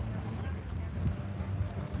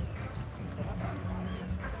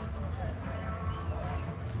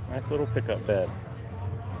 Nice little pickup bed.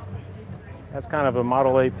 That's kind of a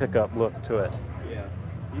Model A pickup look to it. Yeah,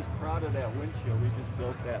 he's proud of that windshield. We just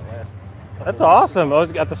built that last. That's awesome. Oh,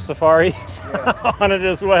 it's got the Safaris on it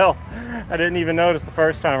as well. I didn't even notice the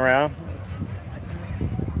first time around.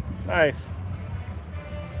 Nice.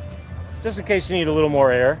 Just in case you need a little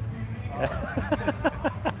more air.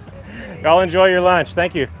 Y'all enjoy your lunch.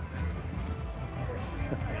 Thank you.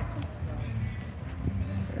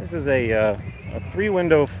 This is a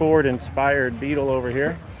three-window Ford-inspired Beetle over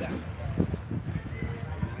here.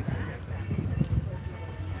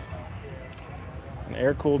 An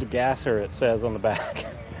air-cooled gasser, it says on the back.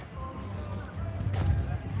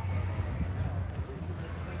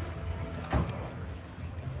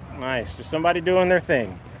 Nice, just somebody doing their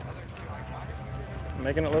thing.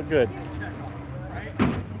 Making it look good.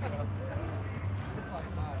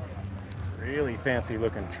 Really fancy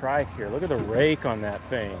looking trike here. Look at the rake on that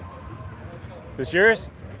thing. Is this yours?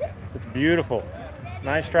 It's beautiful.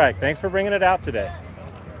 Nice trike. Thanks for bringing it out today.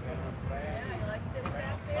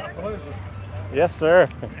 Yes, sir.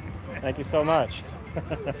 Thank you so much.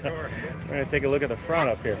 We're going to take a look at the front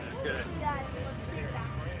up here.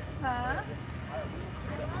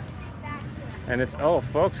 And it's, oh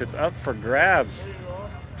folks, it's up for grabs.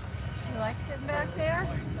 You like sitting back there?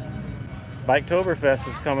 Biketoberfest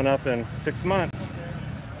is coming up in 6 months.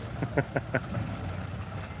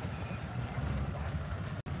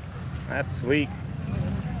 That's sweet.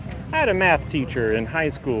 I had a math teacher in high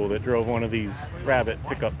school that drove one of these Rabbit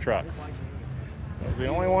pickup trucks. I was the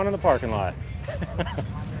only one in the parking lot.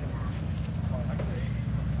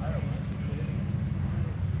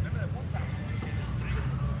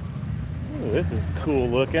 Ooh, this is cool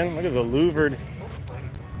looking. Look at the louvered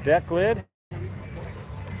deck lid. Kind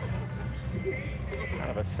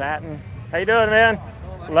of a satin. How you doing, man?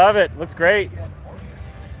 Love it. Looks great.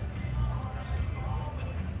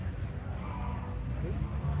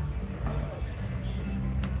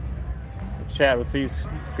 Chat with these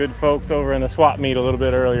good folks over in the swap meet a little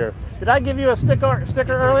bit earlier. Did I give you a sticker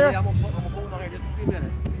earlier? I'm gonna hold on here just a few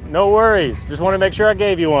minutes. No worries. Just want to make sure I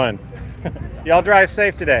gave you one. Y'all drive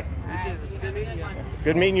safe today. Good meeting you.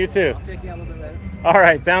 Good meeting you too. I'll check you out a little bit later. All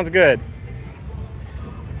right, sounds good.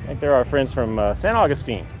 I think they're our friends from San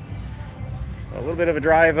Augustine. A little bit of a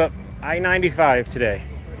drive up I-95 today.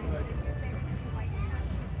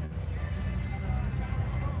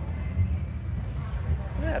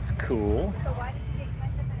 That's cool.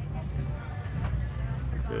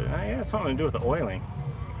 Yeah, it's something to do with the oiling.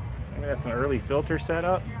 Maybe that's an early filter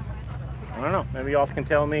setup. I don't know. Maybe y'all can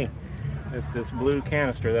tell me. It's this blue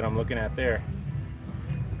canister that I'm looking at there.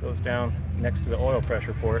 Goes down next to the oil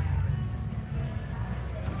pressure port.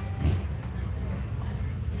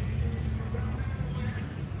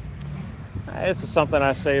 This is something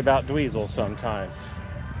I say about Dweezil sometimes.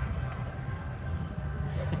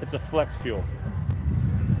 It's a flex fuel.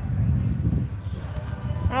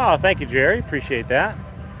 Oh, thank you, Jerry. Appreciate that.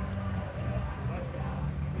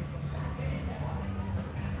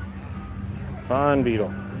 Fun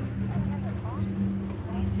Beetle.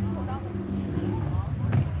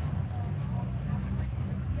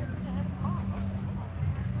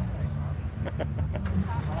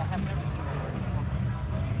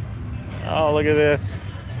 Oh, look at this.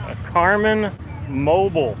 A Carmen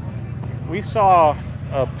Mobile. We saw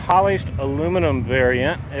a polished aluminum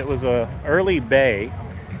variant. It was a early bay,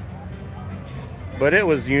 but it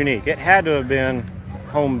was unique. It had to have been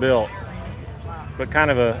home built, but kind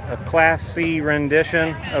of a Class C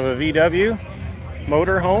rendition of a VW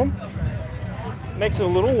motorhome. Makes it a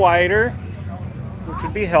little wider, which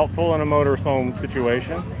would be helpful in a motorhome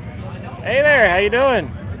situation. Hey there, how you doing?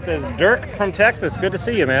 It says Dirk from Texas. Good to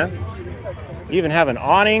see you, man. You even have an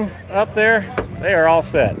awning up there. They are all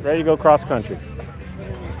set, ready to go cross country.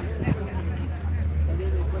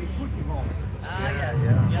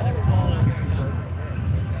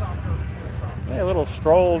 Hey, a little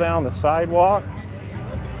stroll down the sidewalk.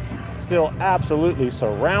 Still absolutely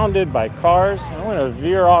surrounded by cars. I'm going to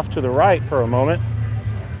veer off to the right for a moment.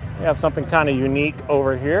 We have something kind of unique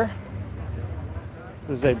over here.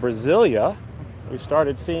 This is a Brasilia. We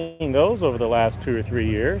started seeing those over the last 2 or 3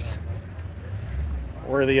 years.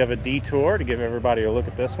 Worthy of a detour to give everybody a look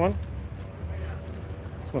at this one.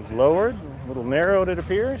 This one's lowered, a little narrowed it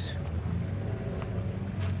appears.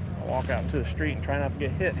 I'll walk out to the street and try not to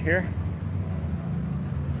get hit here.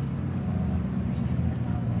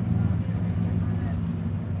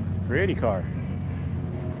 Pretty car.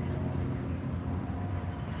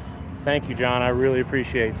 Thank you, John. I really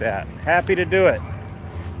appreciate that. Happy to do it.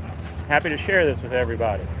 Happy to share this with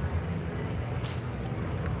everybody.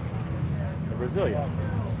 Brasilia.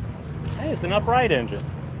 Hey, it's an upright engine.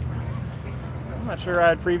 I'm not sure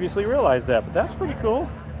I'd previously realized that, but that's pretty cool.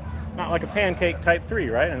 Not like a pancake Type 3,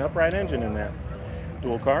 right? An upright engine in there.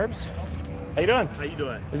 Dual carbs. How you doing? How you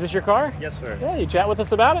doing? Is this your car? Yes, sir. Yeah, you chat with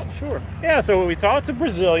us about it? Sure. Yeah, so what we saw, it's a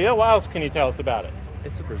Brasilia. What else can you tell us about it?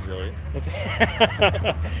 It's a Brasilia. It's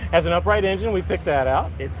has an upright engine. We picked that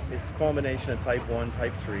out. It's a combination of Type 1,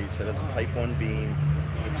 Type 3. So it has a Type 1 beam.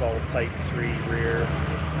 It's all Type 3 rear.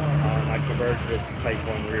 I converted it to Type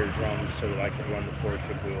 1 rear drums so that I could run the torch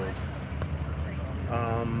with wheels.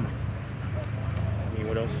 I mean,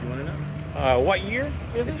 what else do you want to know? What year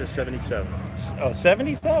is it? It's a 77. Oh,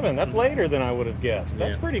 77. That's later than I would have guessed.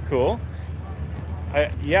 That's pretty cool.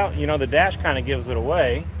 Yeah, you know, the dash kind of gives it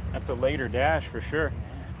away. That's a later dash for sure.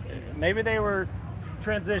 Maybe they were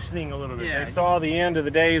transitioning a little bit. Yeah. They saw the end of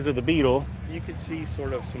the days of the Beetle. You could see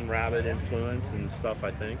sort of some Rabbit influence and stuff,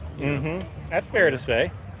 I think. That's fair to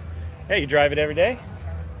say. Hey, you drive it every day?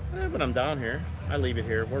 When I'm down here, I leave it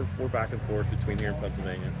here. We're back and forth between here and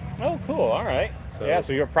Pennsylvania. Oh, cool. All right. So, yeah,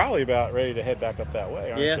 so you're probably about ready to head back up that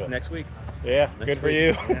way, aren't you? Yeah, next week. Yeah, good for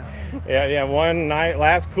you. Yeah, one night,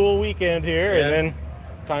 last cool weekend here, and then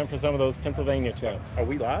time for some of those Pennsylvania temps. Are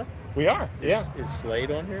we live? We are, Is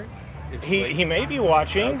Slade on here? He may be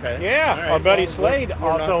watching. Okay. Yeah, Right. our buddy Well, Slade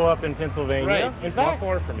we're also not, up in Pennsylvania. Right. In He's not fact,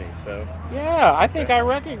 far from me, so. yeah, I think I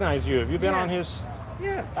recognize you. Have you been on his?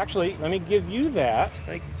 Yeah. Actually, let me give you that.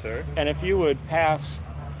 Thank you, sir. And if you would pass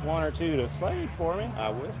one or two to Slade for me. I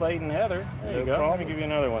will. Slade and Heather. There you go. problem. Let me give you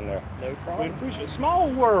another one there. No We'd problem. appreciate it. Small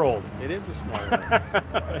world. It is a small one.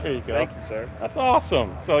 There you go. Thank you, sir. That's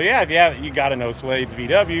awesome. So yeah, if you have, you got to know Slade's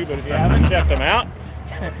VW, but if you haven't checked him out,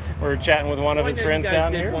 we're chatting with one of his friends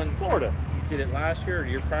down here in Florida. You did it last year or the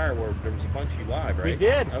year prior where there was a bunch of you live, right? We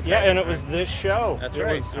did. Okay. Yeah, and it was this show. That's it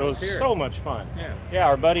right. Was, it I was was here. so much fun. Yeah. Yeah,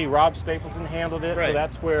 our buddy Rob Stapleton handled it, so Right.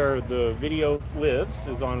 that's where the video lives,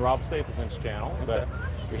 is on Rob Stapleton's channel. But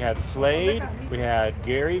we had Slade, we had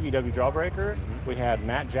Gary, VW Jawbreaker, we had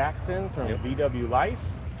Matt Jackson from VW Life,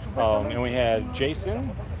 and we had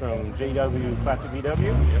Jason from JW Classic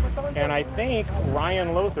VW, and I think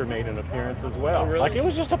Ryan Lothar made an appearance as well. Oh, really? Like, it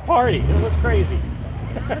was just a party. It was crazy.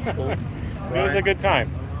 That's cool. It was a good time.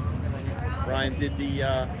 Ryan did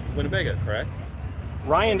the Winnebago, correct?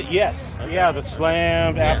 Ryan, yes. Okay. Yeah, the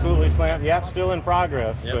slammed, absolutely slammed. Yeah, still in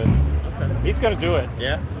progress, Yep. but Okay. he's going to do it.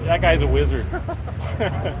 Yeah. That guy's a wizard.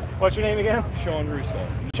 What's your name again? Sean Russo.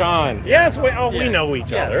 Sean. Yes, we Yeah. know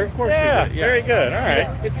each Yes, other. of course we Yeah, do, yeah. very good. All right.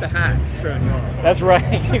 It's the hat. It's throwing you off. That's right.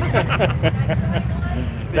 If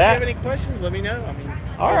you have any questions, let me know. I mean,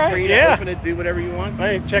 All feel right, free to yeah. open it, do whatever you want.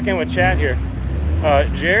 Let me check in with chat here.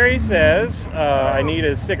 Jerry says, I need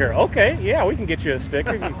a sticker. Okay, yeah, we can get you a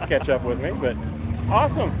sticker. You can catch up with me, but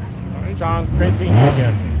awesome. John, great seeing you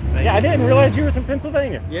again. I didn't realize you were from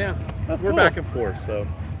Pennsylvania. Yeah. That's we're cool. back and forth, so.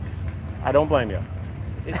 I don't blame you.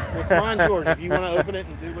 It's mine, yours. If you want to open it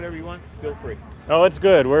and do whatever you want, feel free. Oh, it's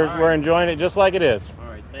good. We're enjoying it just like it is.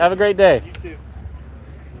 All right. Have a great day. You too.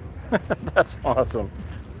 That's awesome.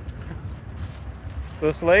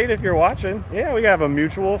 So Slade, if you're watching, yeah, we have a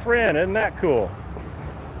mutual friend. Isn't that cool?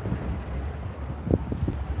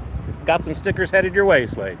 Got some stickers headed your way,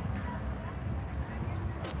 Slade.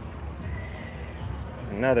 There's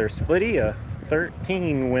another Splitty, a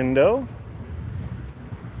 13 window.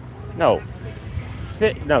 No,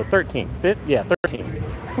 13. Yeah, 13.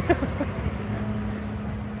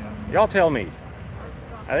 Y'all tell me.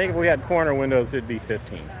 I think if we had corner windows, it'd be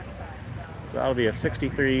 15. So that'll be a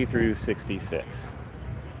 63 through 66.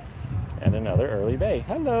 And another early bay.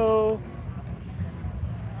 Hello.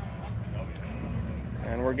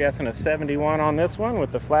 And we're guessing a 71 on this one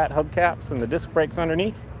with the flat hubcaps and the disc brakes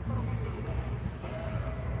underneath.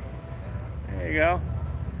 There you go.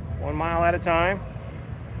 1 mile at a time.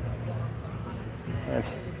 And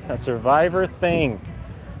a Survivor thing.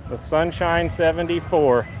 The Sunshine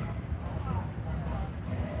 74.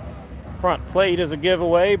 Front plate is a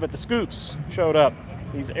giveaway, but the scoops showed up.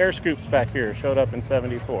 These air scoops back here showed up in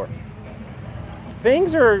 74.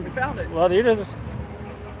 Things are, well, they're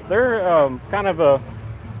kind of a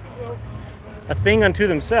thing unto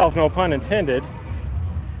themselves, no pun intended.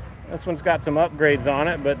 This one's got some upgrades on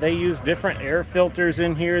it, but they use different air filters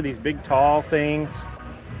in here, these big tall things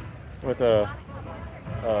with an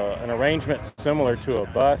arrangement similar to a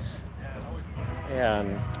bus.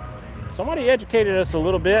 And somebody educated us a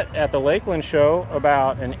little bit at the Lakeland show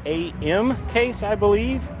about an AM case, I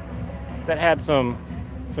believe, that had some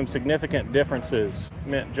significant differences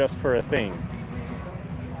meant just for a thing.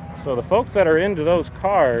 So the folks that are into those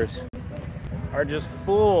cars are just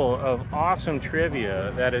full of awesome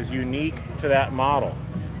trivia that is unique to that model.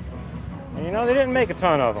 And you know, they didn't make a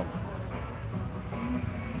ton of them.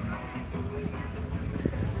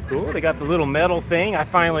 Cool, they got the little metal thing. I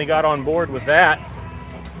finally got on board with that.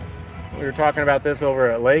 We were talking about this over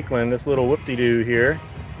at Lakeland, this little whoop-de-doo here.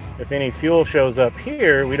 If any fuel shows up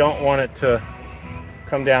here, we don't want it to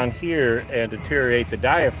come down here and deteriorate the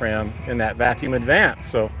diaphragm in that vacuum advance.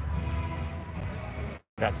 So,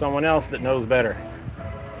 got someone else that knows better.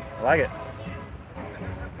 I like it.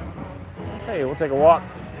 Okay, we'll take a walk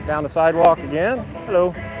down the sidewalk again.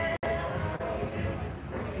 Hello.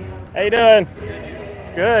 How you doing?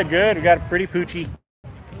 Good, good. We got a pretty poochie.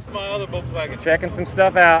 This is my other Volkswagen. Checking some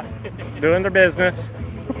stuff out, doing their business.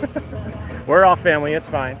 We're all family, it's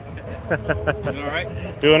fine. Doing all right?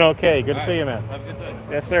 Doing okay. Good to see you, man. Have a good day.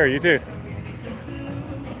 Yes, sir. You too.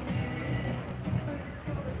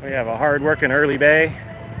 We have a hard-working early bay.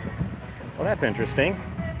 Well, that's interesting.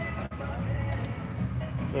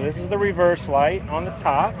 So this is the reverse light on the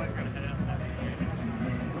top.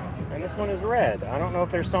 And this one is red. I don't know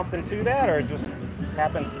if there's something to that or it just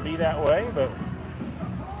happens to be that way, but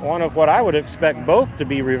one of what I would expect both to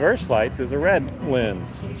be reverse lights is a red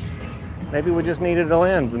lens. Maybe we just needed a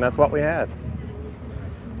lens and that's what we had.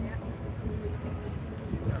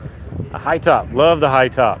 A high top. Love the high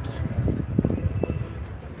tops.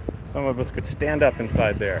 Some of us could stand up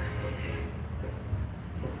inside there.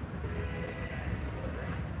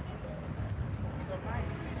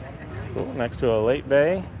 Cool. Next to a late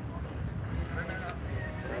bay.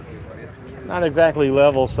 Not exactly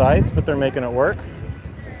level sights, but they're making it work.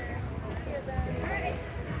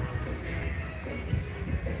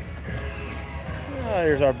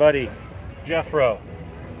 There's our buddy Jeffro.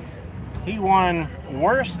 He won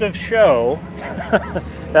Worst of Show.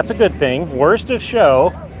 That's a good thing. Worst of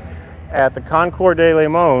Show at the Concours de Les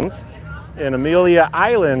Mons in Amelia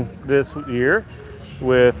Island this year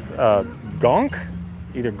with Gonk,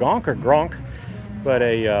 either Gonk or Gronk, but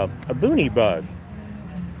a Boonie Bug.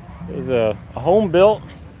 It was a home-built.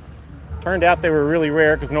 Turned out they were really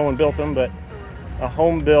rare because no one built them, but a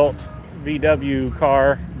home-built VW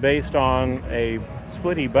car based on a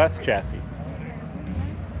Splitty bus chassis.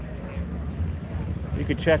 You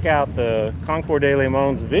could check out the Concours de Les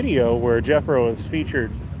Mons video where Jeffro was featured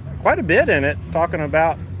quite a bit in it, talking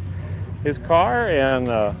about his car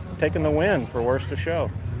and taking the win for Worst of Show.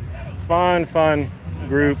 Fun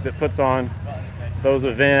group that puts on those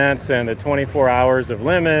events and the 24 hours of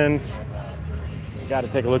lemons. Got to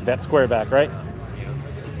take a look at that square back, right?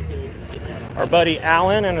 Our buddy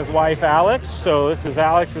Alan and his wife Alex. So this is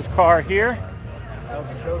Alex's car here.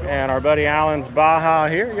 And our buddy Alan's Baja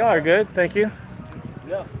here. Y'all are good, thank you.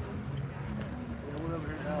 Yeah.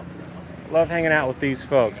 Love hanging out with these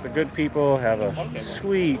folks. They're good people, have a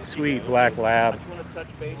sweet, sweet black lab.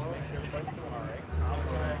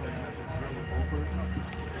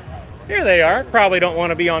 Here they are. Probably don't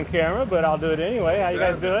want to be on camera, but I'll do it anyway. How you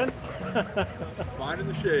guys doing? Fine in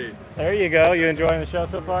the shade. There you go. You enjoying the show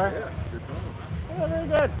so far? Yeah, good time. Oh, very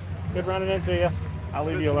good. Good running into you. I'll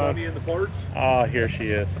leave you alone. Money in the parts. Oh, here she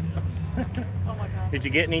is. Did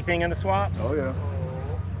you get anything in the swaps? Oh yeah,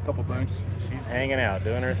 couple things. She's hanging out,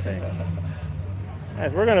 doing her thing.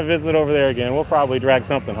 Guys, we're going to visit over there again. We'll probably drag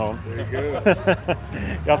something home. There you go.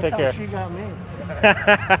 Y'all take care. She got me.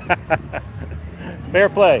 Fair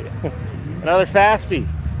play. Another fasty.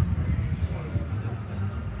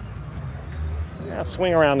 Yeah,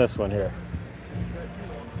 swing around this one here.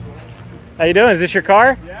 How you doing? Is this your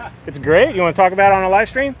car? Yeah. It's great. You want to talk about it on a live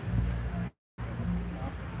stream?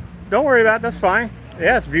 Don't worry about it. That's fine.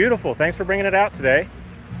 Yeah, it's beautiful. Thanks for bringing it out today.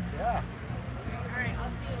 Yeah.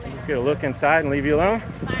 I'll just get a look inside and leave you alone.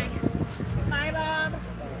 Bye. Bye, Bob.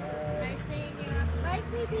 Nice seeing you. Bye,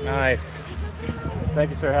 sweetie. Nice.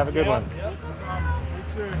 Thank you, sir. Have a good one. Yep.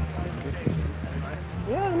 Thanks, sir.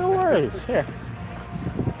 Yeah, no worries. Here.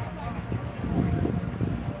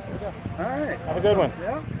 All right. Have a good one.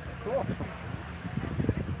 Yeah. Cool.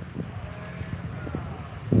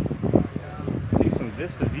 See some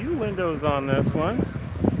Vista View windows on this one.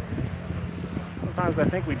 Sometimes I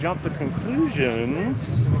think we jump to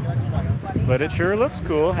conclusions, but it sure looks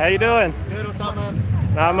cool. How you doing? Good. What's up, man?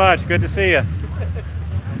 Not much. Good to see you.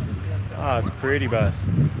 Oh, it's a pretty bus.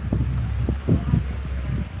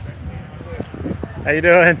 How you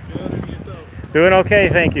doing? Doing okay,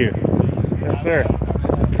 thank you. Yes, sir.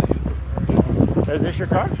 Is this your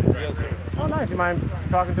car? Yes, sir. Oh, nice. You mind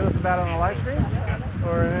talking to us about it on a live stream?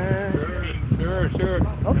 Or Sure.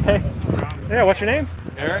 okay. Yeah. What's your name?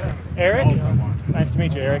 Eric. Eric. Nice to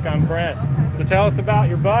meet you, Eric. I'm Brent. So tell us about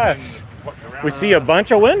your bus. We see a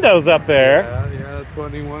bunch of windows up there. Yeah,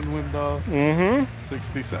 21 window, Mm-hmm.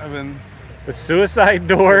 67. The suicide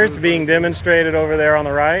doors being demonstrated over there on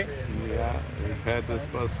the right. Yeah, we've had this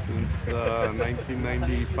bus since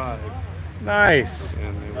 1995, Nice.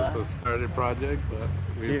 and it was a started project, but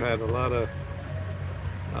we've had a lot of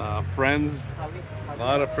friends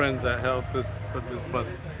that helped us put this bus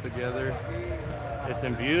together. It's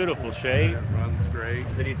in beautiful shape. It runs great.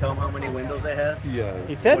 Did you tell him how many windows it has? Yeah.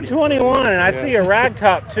 He said 21, and I see a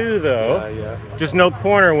ragtop too, though. Yeah. Just no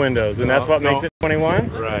corner windows, and that's what makes it 21?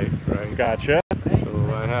 Right. Gotcha.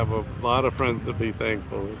 So I have a lot of friends to be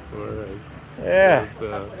thankful for. Yeah.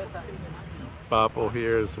 Papo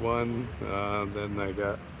here is one. Then I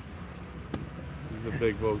got he's a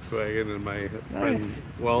big Volkswagen, and my friend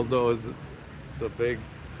Waldo is the big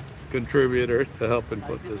contributor to helping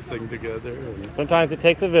put this thing together. And Sometimes it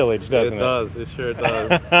takes a village, doesn't it? It does. It sure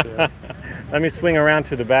does. Yeah. Let me swing around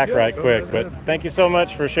to the back right quick, but thank you so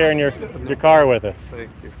much for sharing your car with us. Thank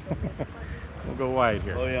you. We'll go wide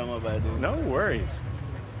here. Oh yeah, my bad. Dude. No worries.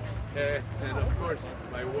 Okay, and of course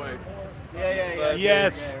my wife. Yeah.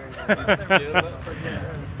 Yes.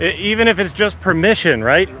 Even if it's just permission,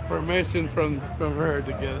 right? Permission from her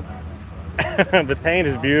to get it. The paint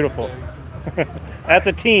is beautiful. That's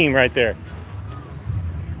a team right there.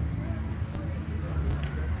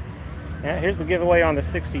 Yeah, here's the giveaway on the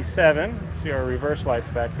 67. See our reverse lights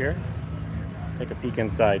back here. Let's take a peek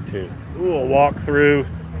inside too. Ooh, a walk through.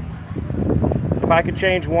 If I could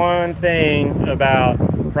change one thing about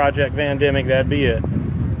Project Vandemic, that'd be it.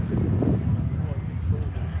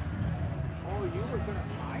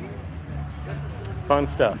 Fun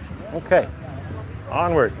stuff. Okay,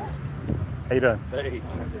 onward. How you doing? Hey.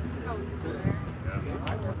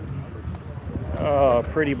 Oh,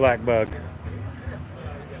 pretty black bug.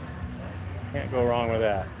 Can't go wrong with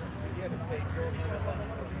that.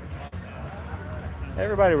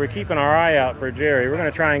 Everybody, we're keeping our eye out for Jerry. We're going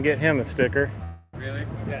to try and get him a sticker. Really?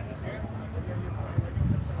 Yeah.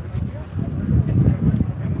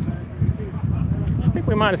 I think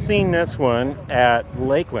we might have seen this one at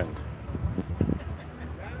Lakeland.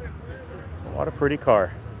 What a pretty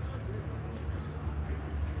car.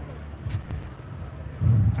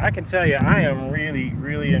 I can tell you, I am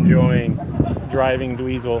really enjoying driving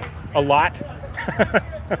Dweezil a lot.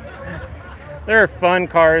 They're fun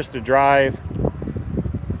cars to drive.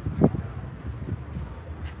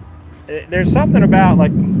 There's something about,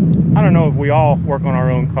 like, I don't know if we all work on our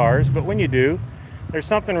own cars, but when you do, there's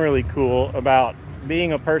something really cool about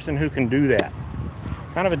being a person who can do that.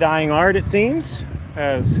 Kind of a dying art, it seems,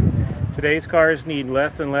 as today's cars need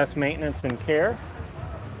less and less maintenance and care.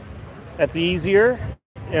 That's easier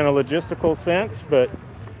in a logistical sense, but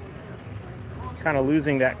kind of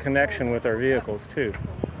losing that connection with our vehicles too.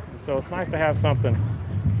 So it's nice to have something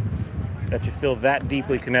that you feel that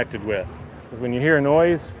deeply connected with. Because when you hear a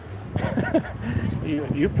noise,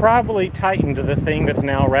 you probably tightened the thing that's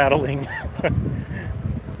now rattling.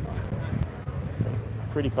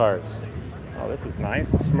 pretty cars. Oh, this is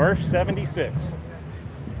nice. Smurf 76.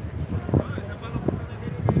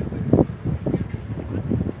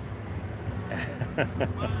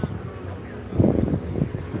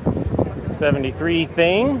 '73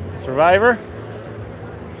 thing, Survivor.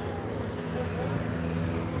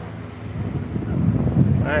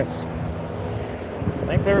 Nice.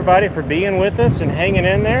 Thanks everybody for being with us and hanging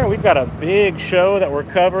in there. We've got a big show that we're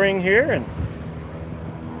covering here, and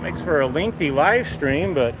makes for a lengthy live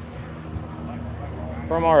stream, but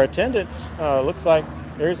from our attendance, looks like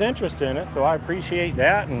there's interest in it, so I appreciate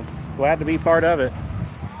that and glad to be part of it.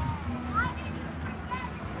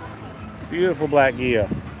 Beautiful black Ghia.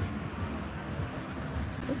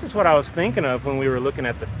 This is what I was thinking of when we were looking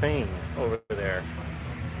at the thing over there.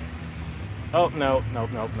 Oh, no.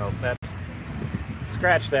 That's,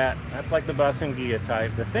 scratch that. That's like the bus and Ghia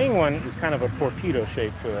type. The thing one is kind of a torpedo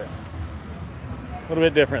shape to it. A little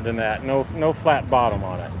bit different than that. No flat bottom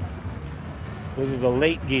on it. This is a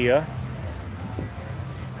late Ghia.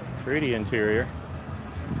 Pretty interior.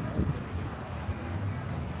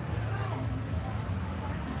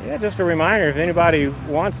 Yeah, just a reminder, if anybody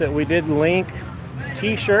wants it, we did link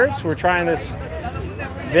t-shirts. We're trying this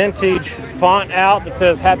vintage font out that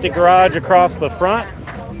says Haptic Garage across the front.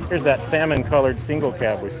 Here's that salmon colored single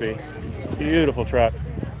cab we see. Beautiful truck.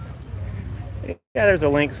 Yeah, there's a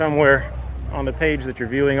link somewhere on the page that you're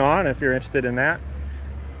viewing on if you're interested in that.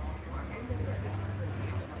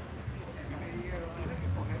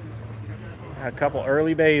 A couple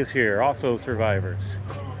early bays here, also Survivors.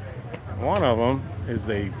 One of them is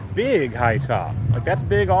a big high top. Like, that's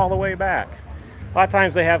big all the way back. A lot of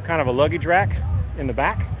times they have kind of a luggage rack in the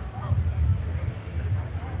back.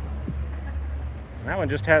 And that one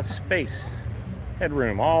just has space,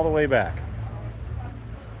 headroom all the way back.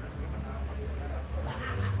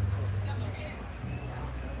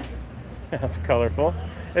 That's colorful.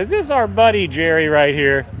 Is this our buddy Jerry right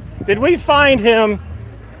here? Did we find him?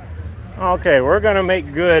 Okay, we're gonna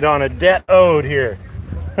make good on a debt owed here.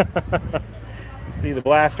 See the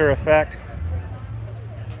blaster effect.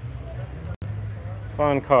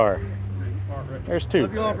 Fun car. There's two.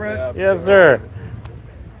 Let's go, Brett. Yes, sir.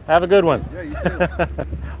 Have a good one. Yeah, you too.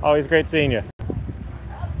 Always great seeing you.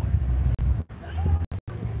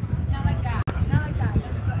 Not like that. Not like that.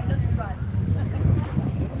 It doesn't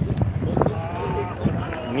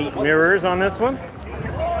run. Neat mirrors on this one.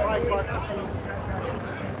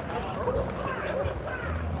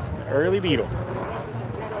 Early Beetle.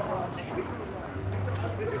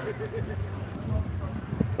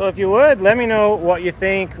 So if you would, let me know what you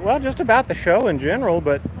think, well, just about the show in general,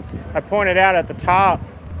 but I pointed out at the top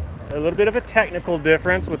a little bit of a technical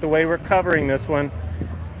difference with the way we're covering this one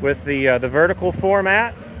with the vertical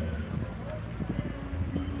format.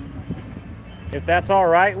 If that's all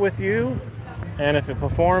right with you, and if it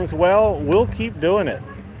performs well, we'll keep doing it.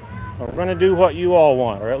 We're going to do what you all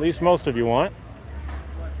want, or at least most of you want.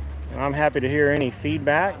 And I'm happy to hear any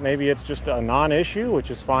feedback. Maybe it's just a non-issue, which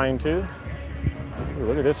is fine too. Ooh,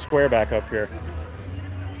 look at this square back up here.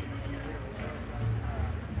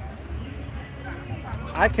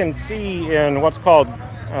 I can see in what's called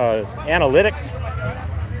analytics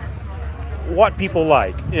what people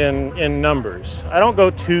like in numbers. I don't go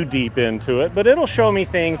too deep into it, but it'll show me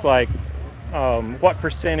things like what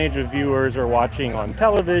percentage of viewers are watching on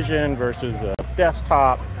television versus a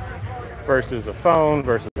desktop versus a phone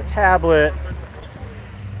versus a tablet.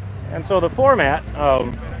 And so the format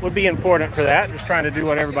would be important for that. Just trying to do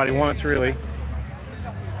what everybody wants, really.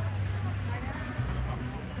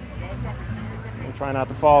 And try not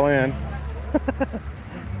to fall in.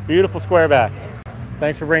 Beautiful square back.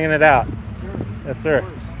 Thanks for bringing it out. Yes, sir.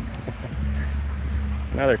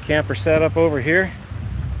 Another camper setup over here.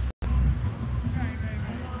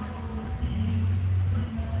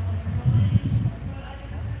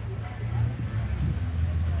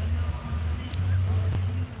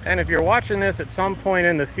 And if you're watching this at some point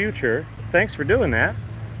in the future, thanks for doing that.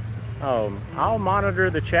 I'll monitor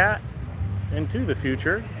the chat into the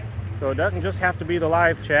future, so it doesn't just have to be the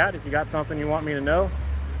live chat. If you got something you want me to know,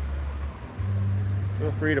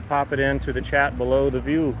 feel free to pop it into the chat below the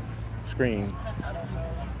view screen.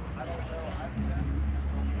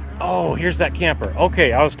 Oh, here's that camper.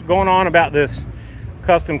 Okay, I was going on about this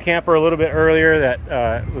custom camper a little bit earlier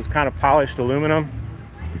that was kind of polished aluminum.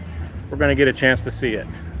 We're going to get a chance to see it.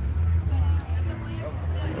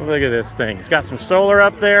 Look at this thing. It's got some solar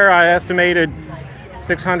up there. I estimated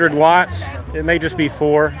 600 watts. It may just be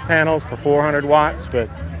 4 panels for 400 watts, but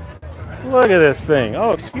look at this thing.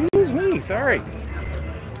 Oh, excuse me. Sorry.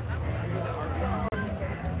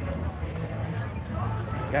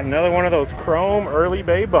 Got another one of those chrome early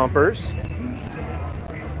bay bumpers.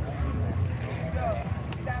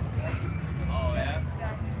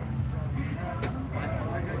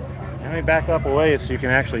 Let me back up a ways so you can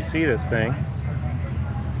actually see this thing.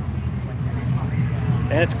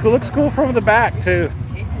 And it's cool, looks cool from the back too.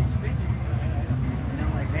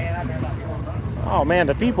 Oh man,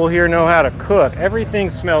 the people here know how to cook. Everything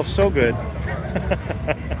smells so good.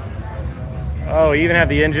 Oh, you even have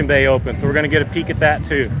the engine bay open, so we're going to get a peek at that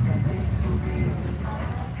too.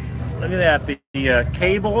 Look at that, the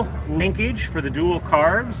cable linkage for the dual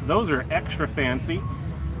carbs. Those are extra fancy.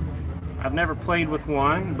 I've never played with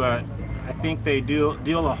one, but I think they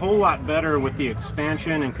deal a whole lot better with the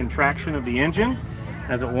expansion and contraction of the engine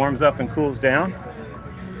as it warms up and cools down.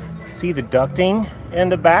 See the ducting in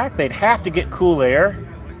the back? They'd have to get cool air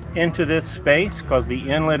into this space because the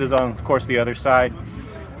inlet is on, of course, the other side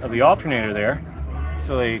of the alternator there.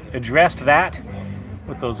 So they addressed that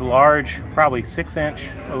with those large, probably 6-inch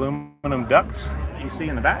aluminum ducts that you see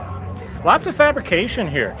in the back. Lots of fabrication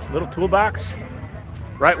here. Little toolbox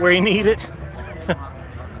right where you need it.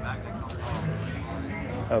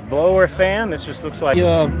 A blower fan. This just looks like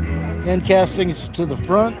end castings to the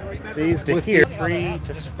front. These to here, free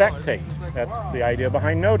to spectate. That's the idea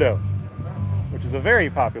behind Nodo, which is a very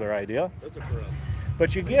popular idea.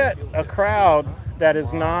 But you get a crowd that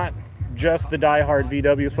is not just the diehard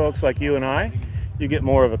VW folks like you and I. You get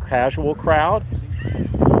more of a casual crowd,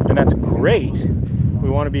 and that's great. We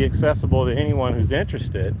want to be accessible to anyone who's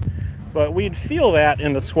interested, but we'd feel that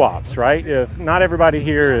in the swaps, right? If not everybody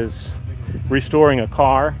here is restoring a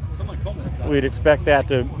car, we'd expect that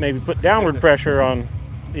to maybe put downward pressure on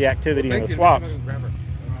the activity in the swaps.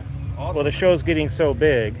 Well, the show's getting so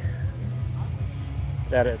big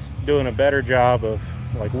that it's doing a better job of,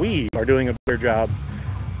 like we are doing a better job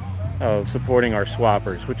of supporting our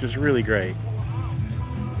swappers, which is really great.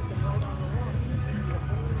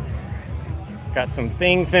 Got some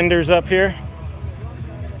thing fenders up here.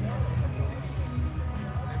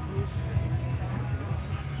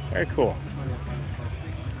 Very cool.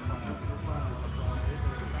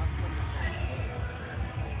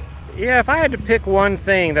 Yeah, if I had to pick one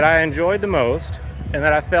thing that I enjoyed the most and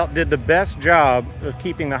that I felt did the best job of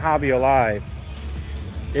keeping the hobby alive,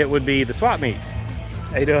 it would be the swap meets.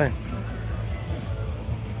 How you doing?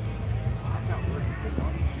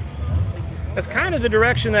 That's kind of the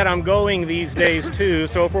direction that I'm going these days too.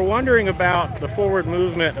 So if we're wondering about the forward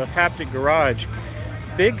movement of Haptic Garage,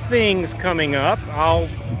 big things coming up. I'll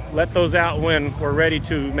let those out when we're ready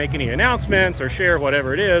to make any announcements or share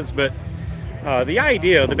whatever it is, but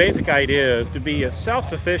the basic idea is to be as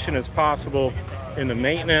self-sufficient as possible in the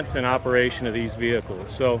maintenance and operation of these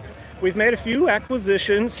vehicles. So we've made a few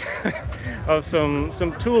acquisitions of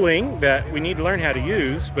some tooling that we need to learn how to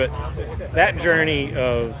use, but that journey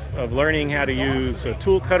of learning how to use a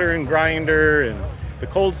tool cutter and grinder and the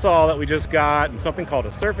cold saw that we just got and something called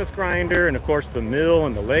a surface grinder and of course the mill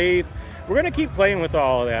and the lathe, we're going to keep playing with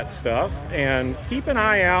all of that stuff and keep an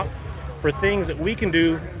eye out for things that we can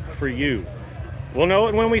do for you. We'll know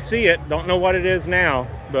it when we see it. Don't know what it is now,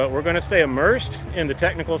 but we're going to stay immersed in the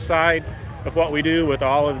technical side of what we do with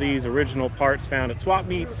all of these original parts found at swap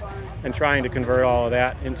meets and trying to convert all of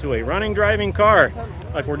that into a running, driving car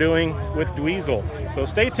like we're doing with Dweezil. So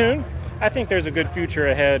stay tuned. I think there's a good future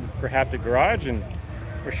ahead for Haptic Garage, and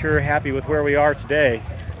we're sure happy with where we are today.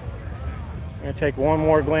 I'm going to take one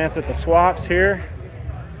more glance at the swaps here.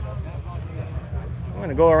 I'm going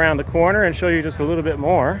to go around the corner and show you just a little bit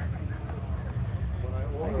more.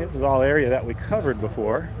 I think this is all area that we covered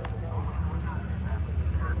before.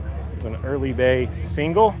 It's an early bay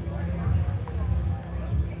single.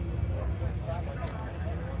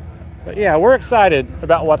 But yeah, we're excited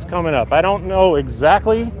about what's coming up. I don't know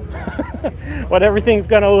exactly what everything's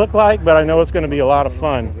going to look like, but I know it's going to be a lot of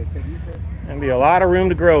fun and be a lot of room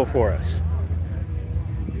to grow for us.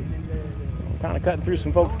 I'm kind of cutting through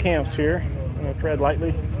some folks' camps here. I'm going to tread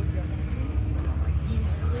lightly.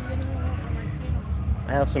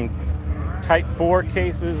 I have some Type 4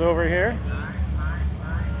 cases over here.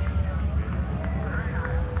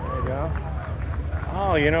 There we go.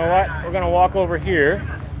 Oh, you know what? We're going to walk over here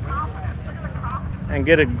and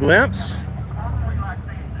get a glimpse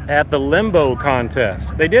at the limbo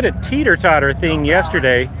contest. They did a teeter-totter thing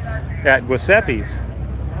yesterday at Giuseppe's.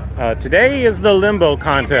 Today is the limbo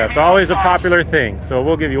contest, always a popular thing. So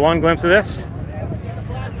we'll give you one glimpse of this.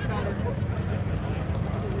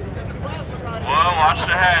 Whoa, watch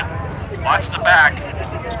the head. Watch the back.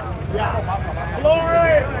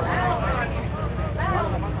 Glory!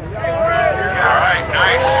 All right,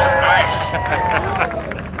 nice.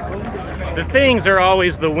 The things are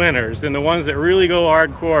always the winners and the ones that really go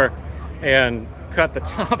hardcore and cut the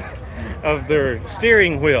top of their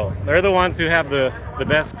steering wheel. They're the ones who have the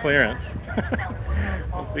best clearance.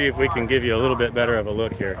 We'll see if we can give you a little bit better of a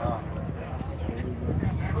look here.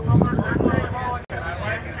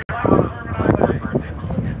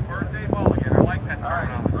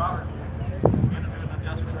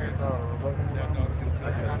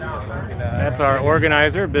 That's our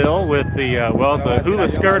organizer, Bill, with the, well, the hula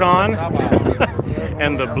skirt on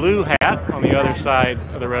and the blue hat on the other side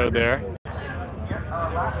of the road there.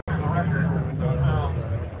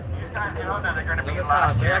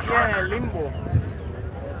 Estoy aquí en el limbo.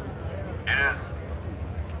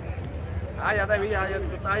 Ah, ya te vi, ya, tú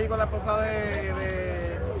estás ahí con la esposa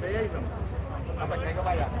de Jason. Ah, pues vengo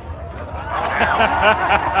para allá.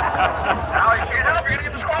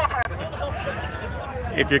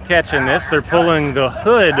 If you're catching this, they're pulling the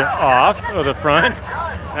hood off of the front.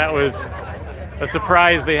 That was a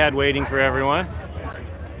surprise they had waiting for everyone.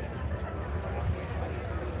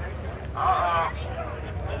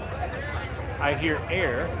 I hear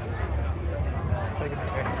air.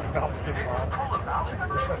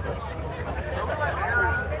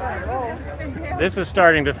 This is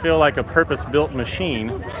starting to feel like a purpose-built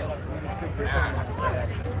machine.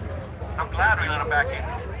 I'm glad we let him back in.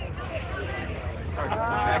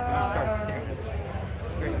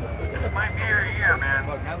 This might be your year, man.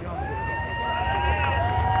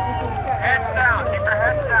 Heads down, keep your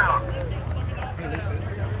heads down.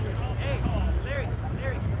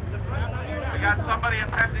 We got somebody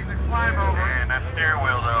attempting to climb over. Man, that steering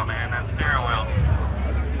wheel though, man, that steering wheel.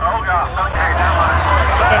 Oh God, okay, never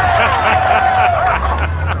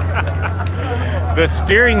mind. The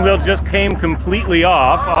steering wheel just came completely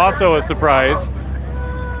off, also a surprise.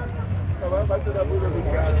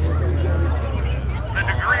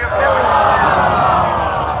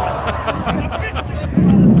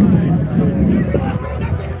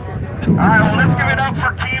 Alright, well, let's give it up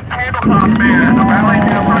for Team Tabletop Man, the Rally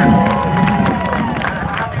Different.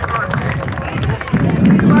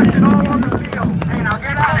 You left it all on the field. Hey, now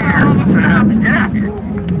get out of here. Yeah.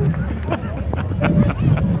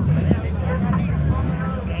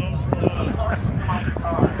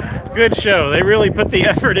 Good show. They really put the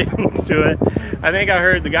effort into it. I think I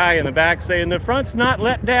heard the guy in the back saying the front's not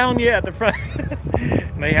let down yet. The front.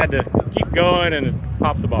 And they had to keep going and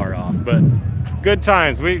pop the bar off. But good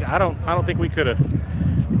times. I don't think we could have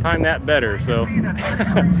timed that better. So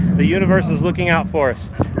the universe is looking out for us.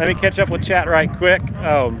 Let me catch up with chat right quick.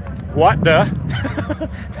 What the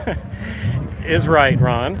is right,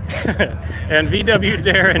 Ron. And VW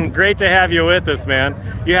Darren, great to have you with us, man.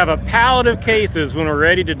 You have a pallet of cases when we're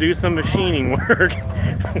ready to do some machining work.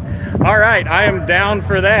 All right, I am down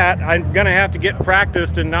for that. I'm gonna have to get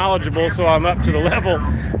practiced and knowledgeable so I'm up to the level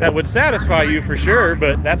that would satisfy you for sure,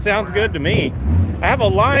 but that sounds good to me. I have a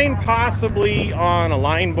line possibly on a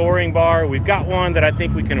line boring bar. We've got one that I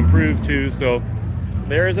think we can improve to, so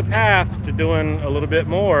there is a path to doing a little bit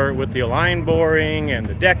more with the line boring and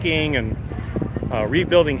the decking and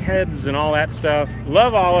rebuilding heads and all that stuff.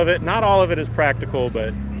 Love all of it. Not all of it is practical,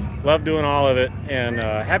 but love doing all of it, and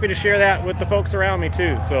happy to share that with the folks around me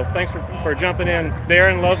too. So thanks for jumping in,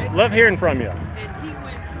 Darren. Love hearing from you.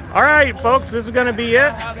 All right, folks, this is going to be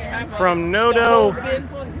it from Nodo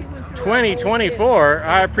 2024.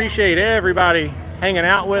 I appreciate everybody hanging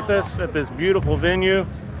out with us at this beautiful venue.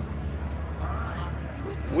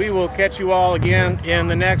 We will catch you all again in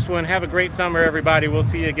the next one. Have a great summer, everybody. We'll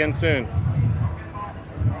see you again soon.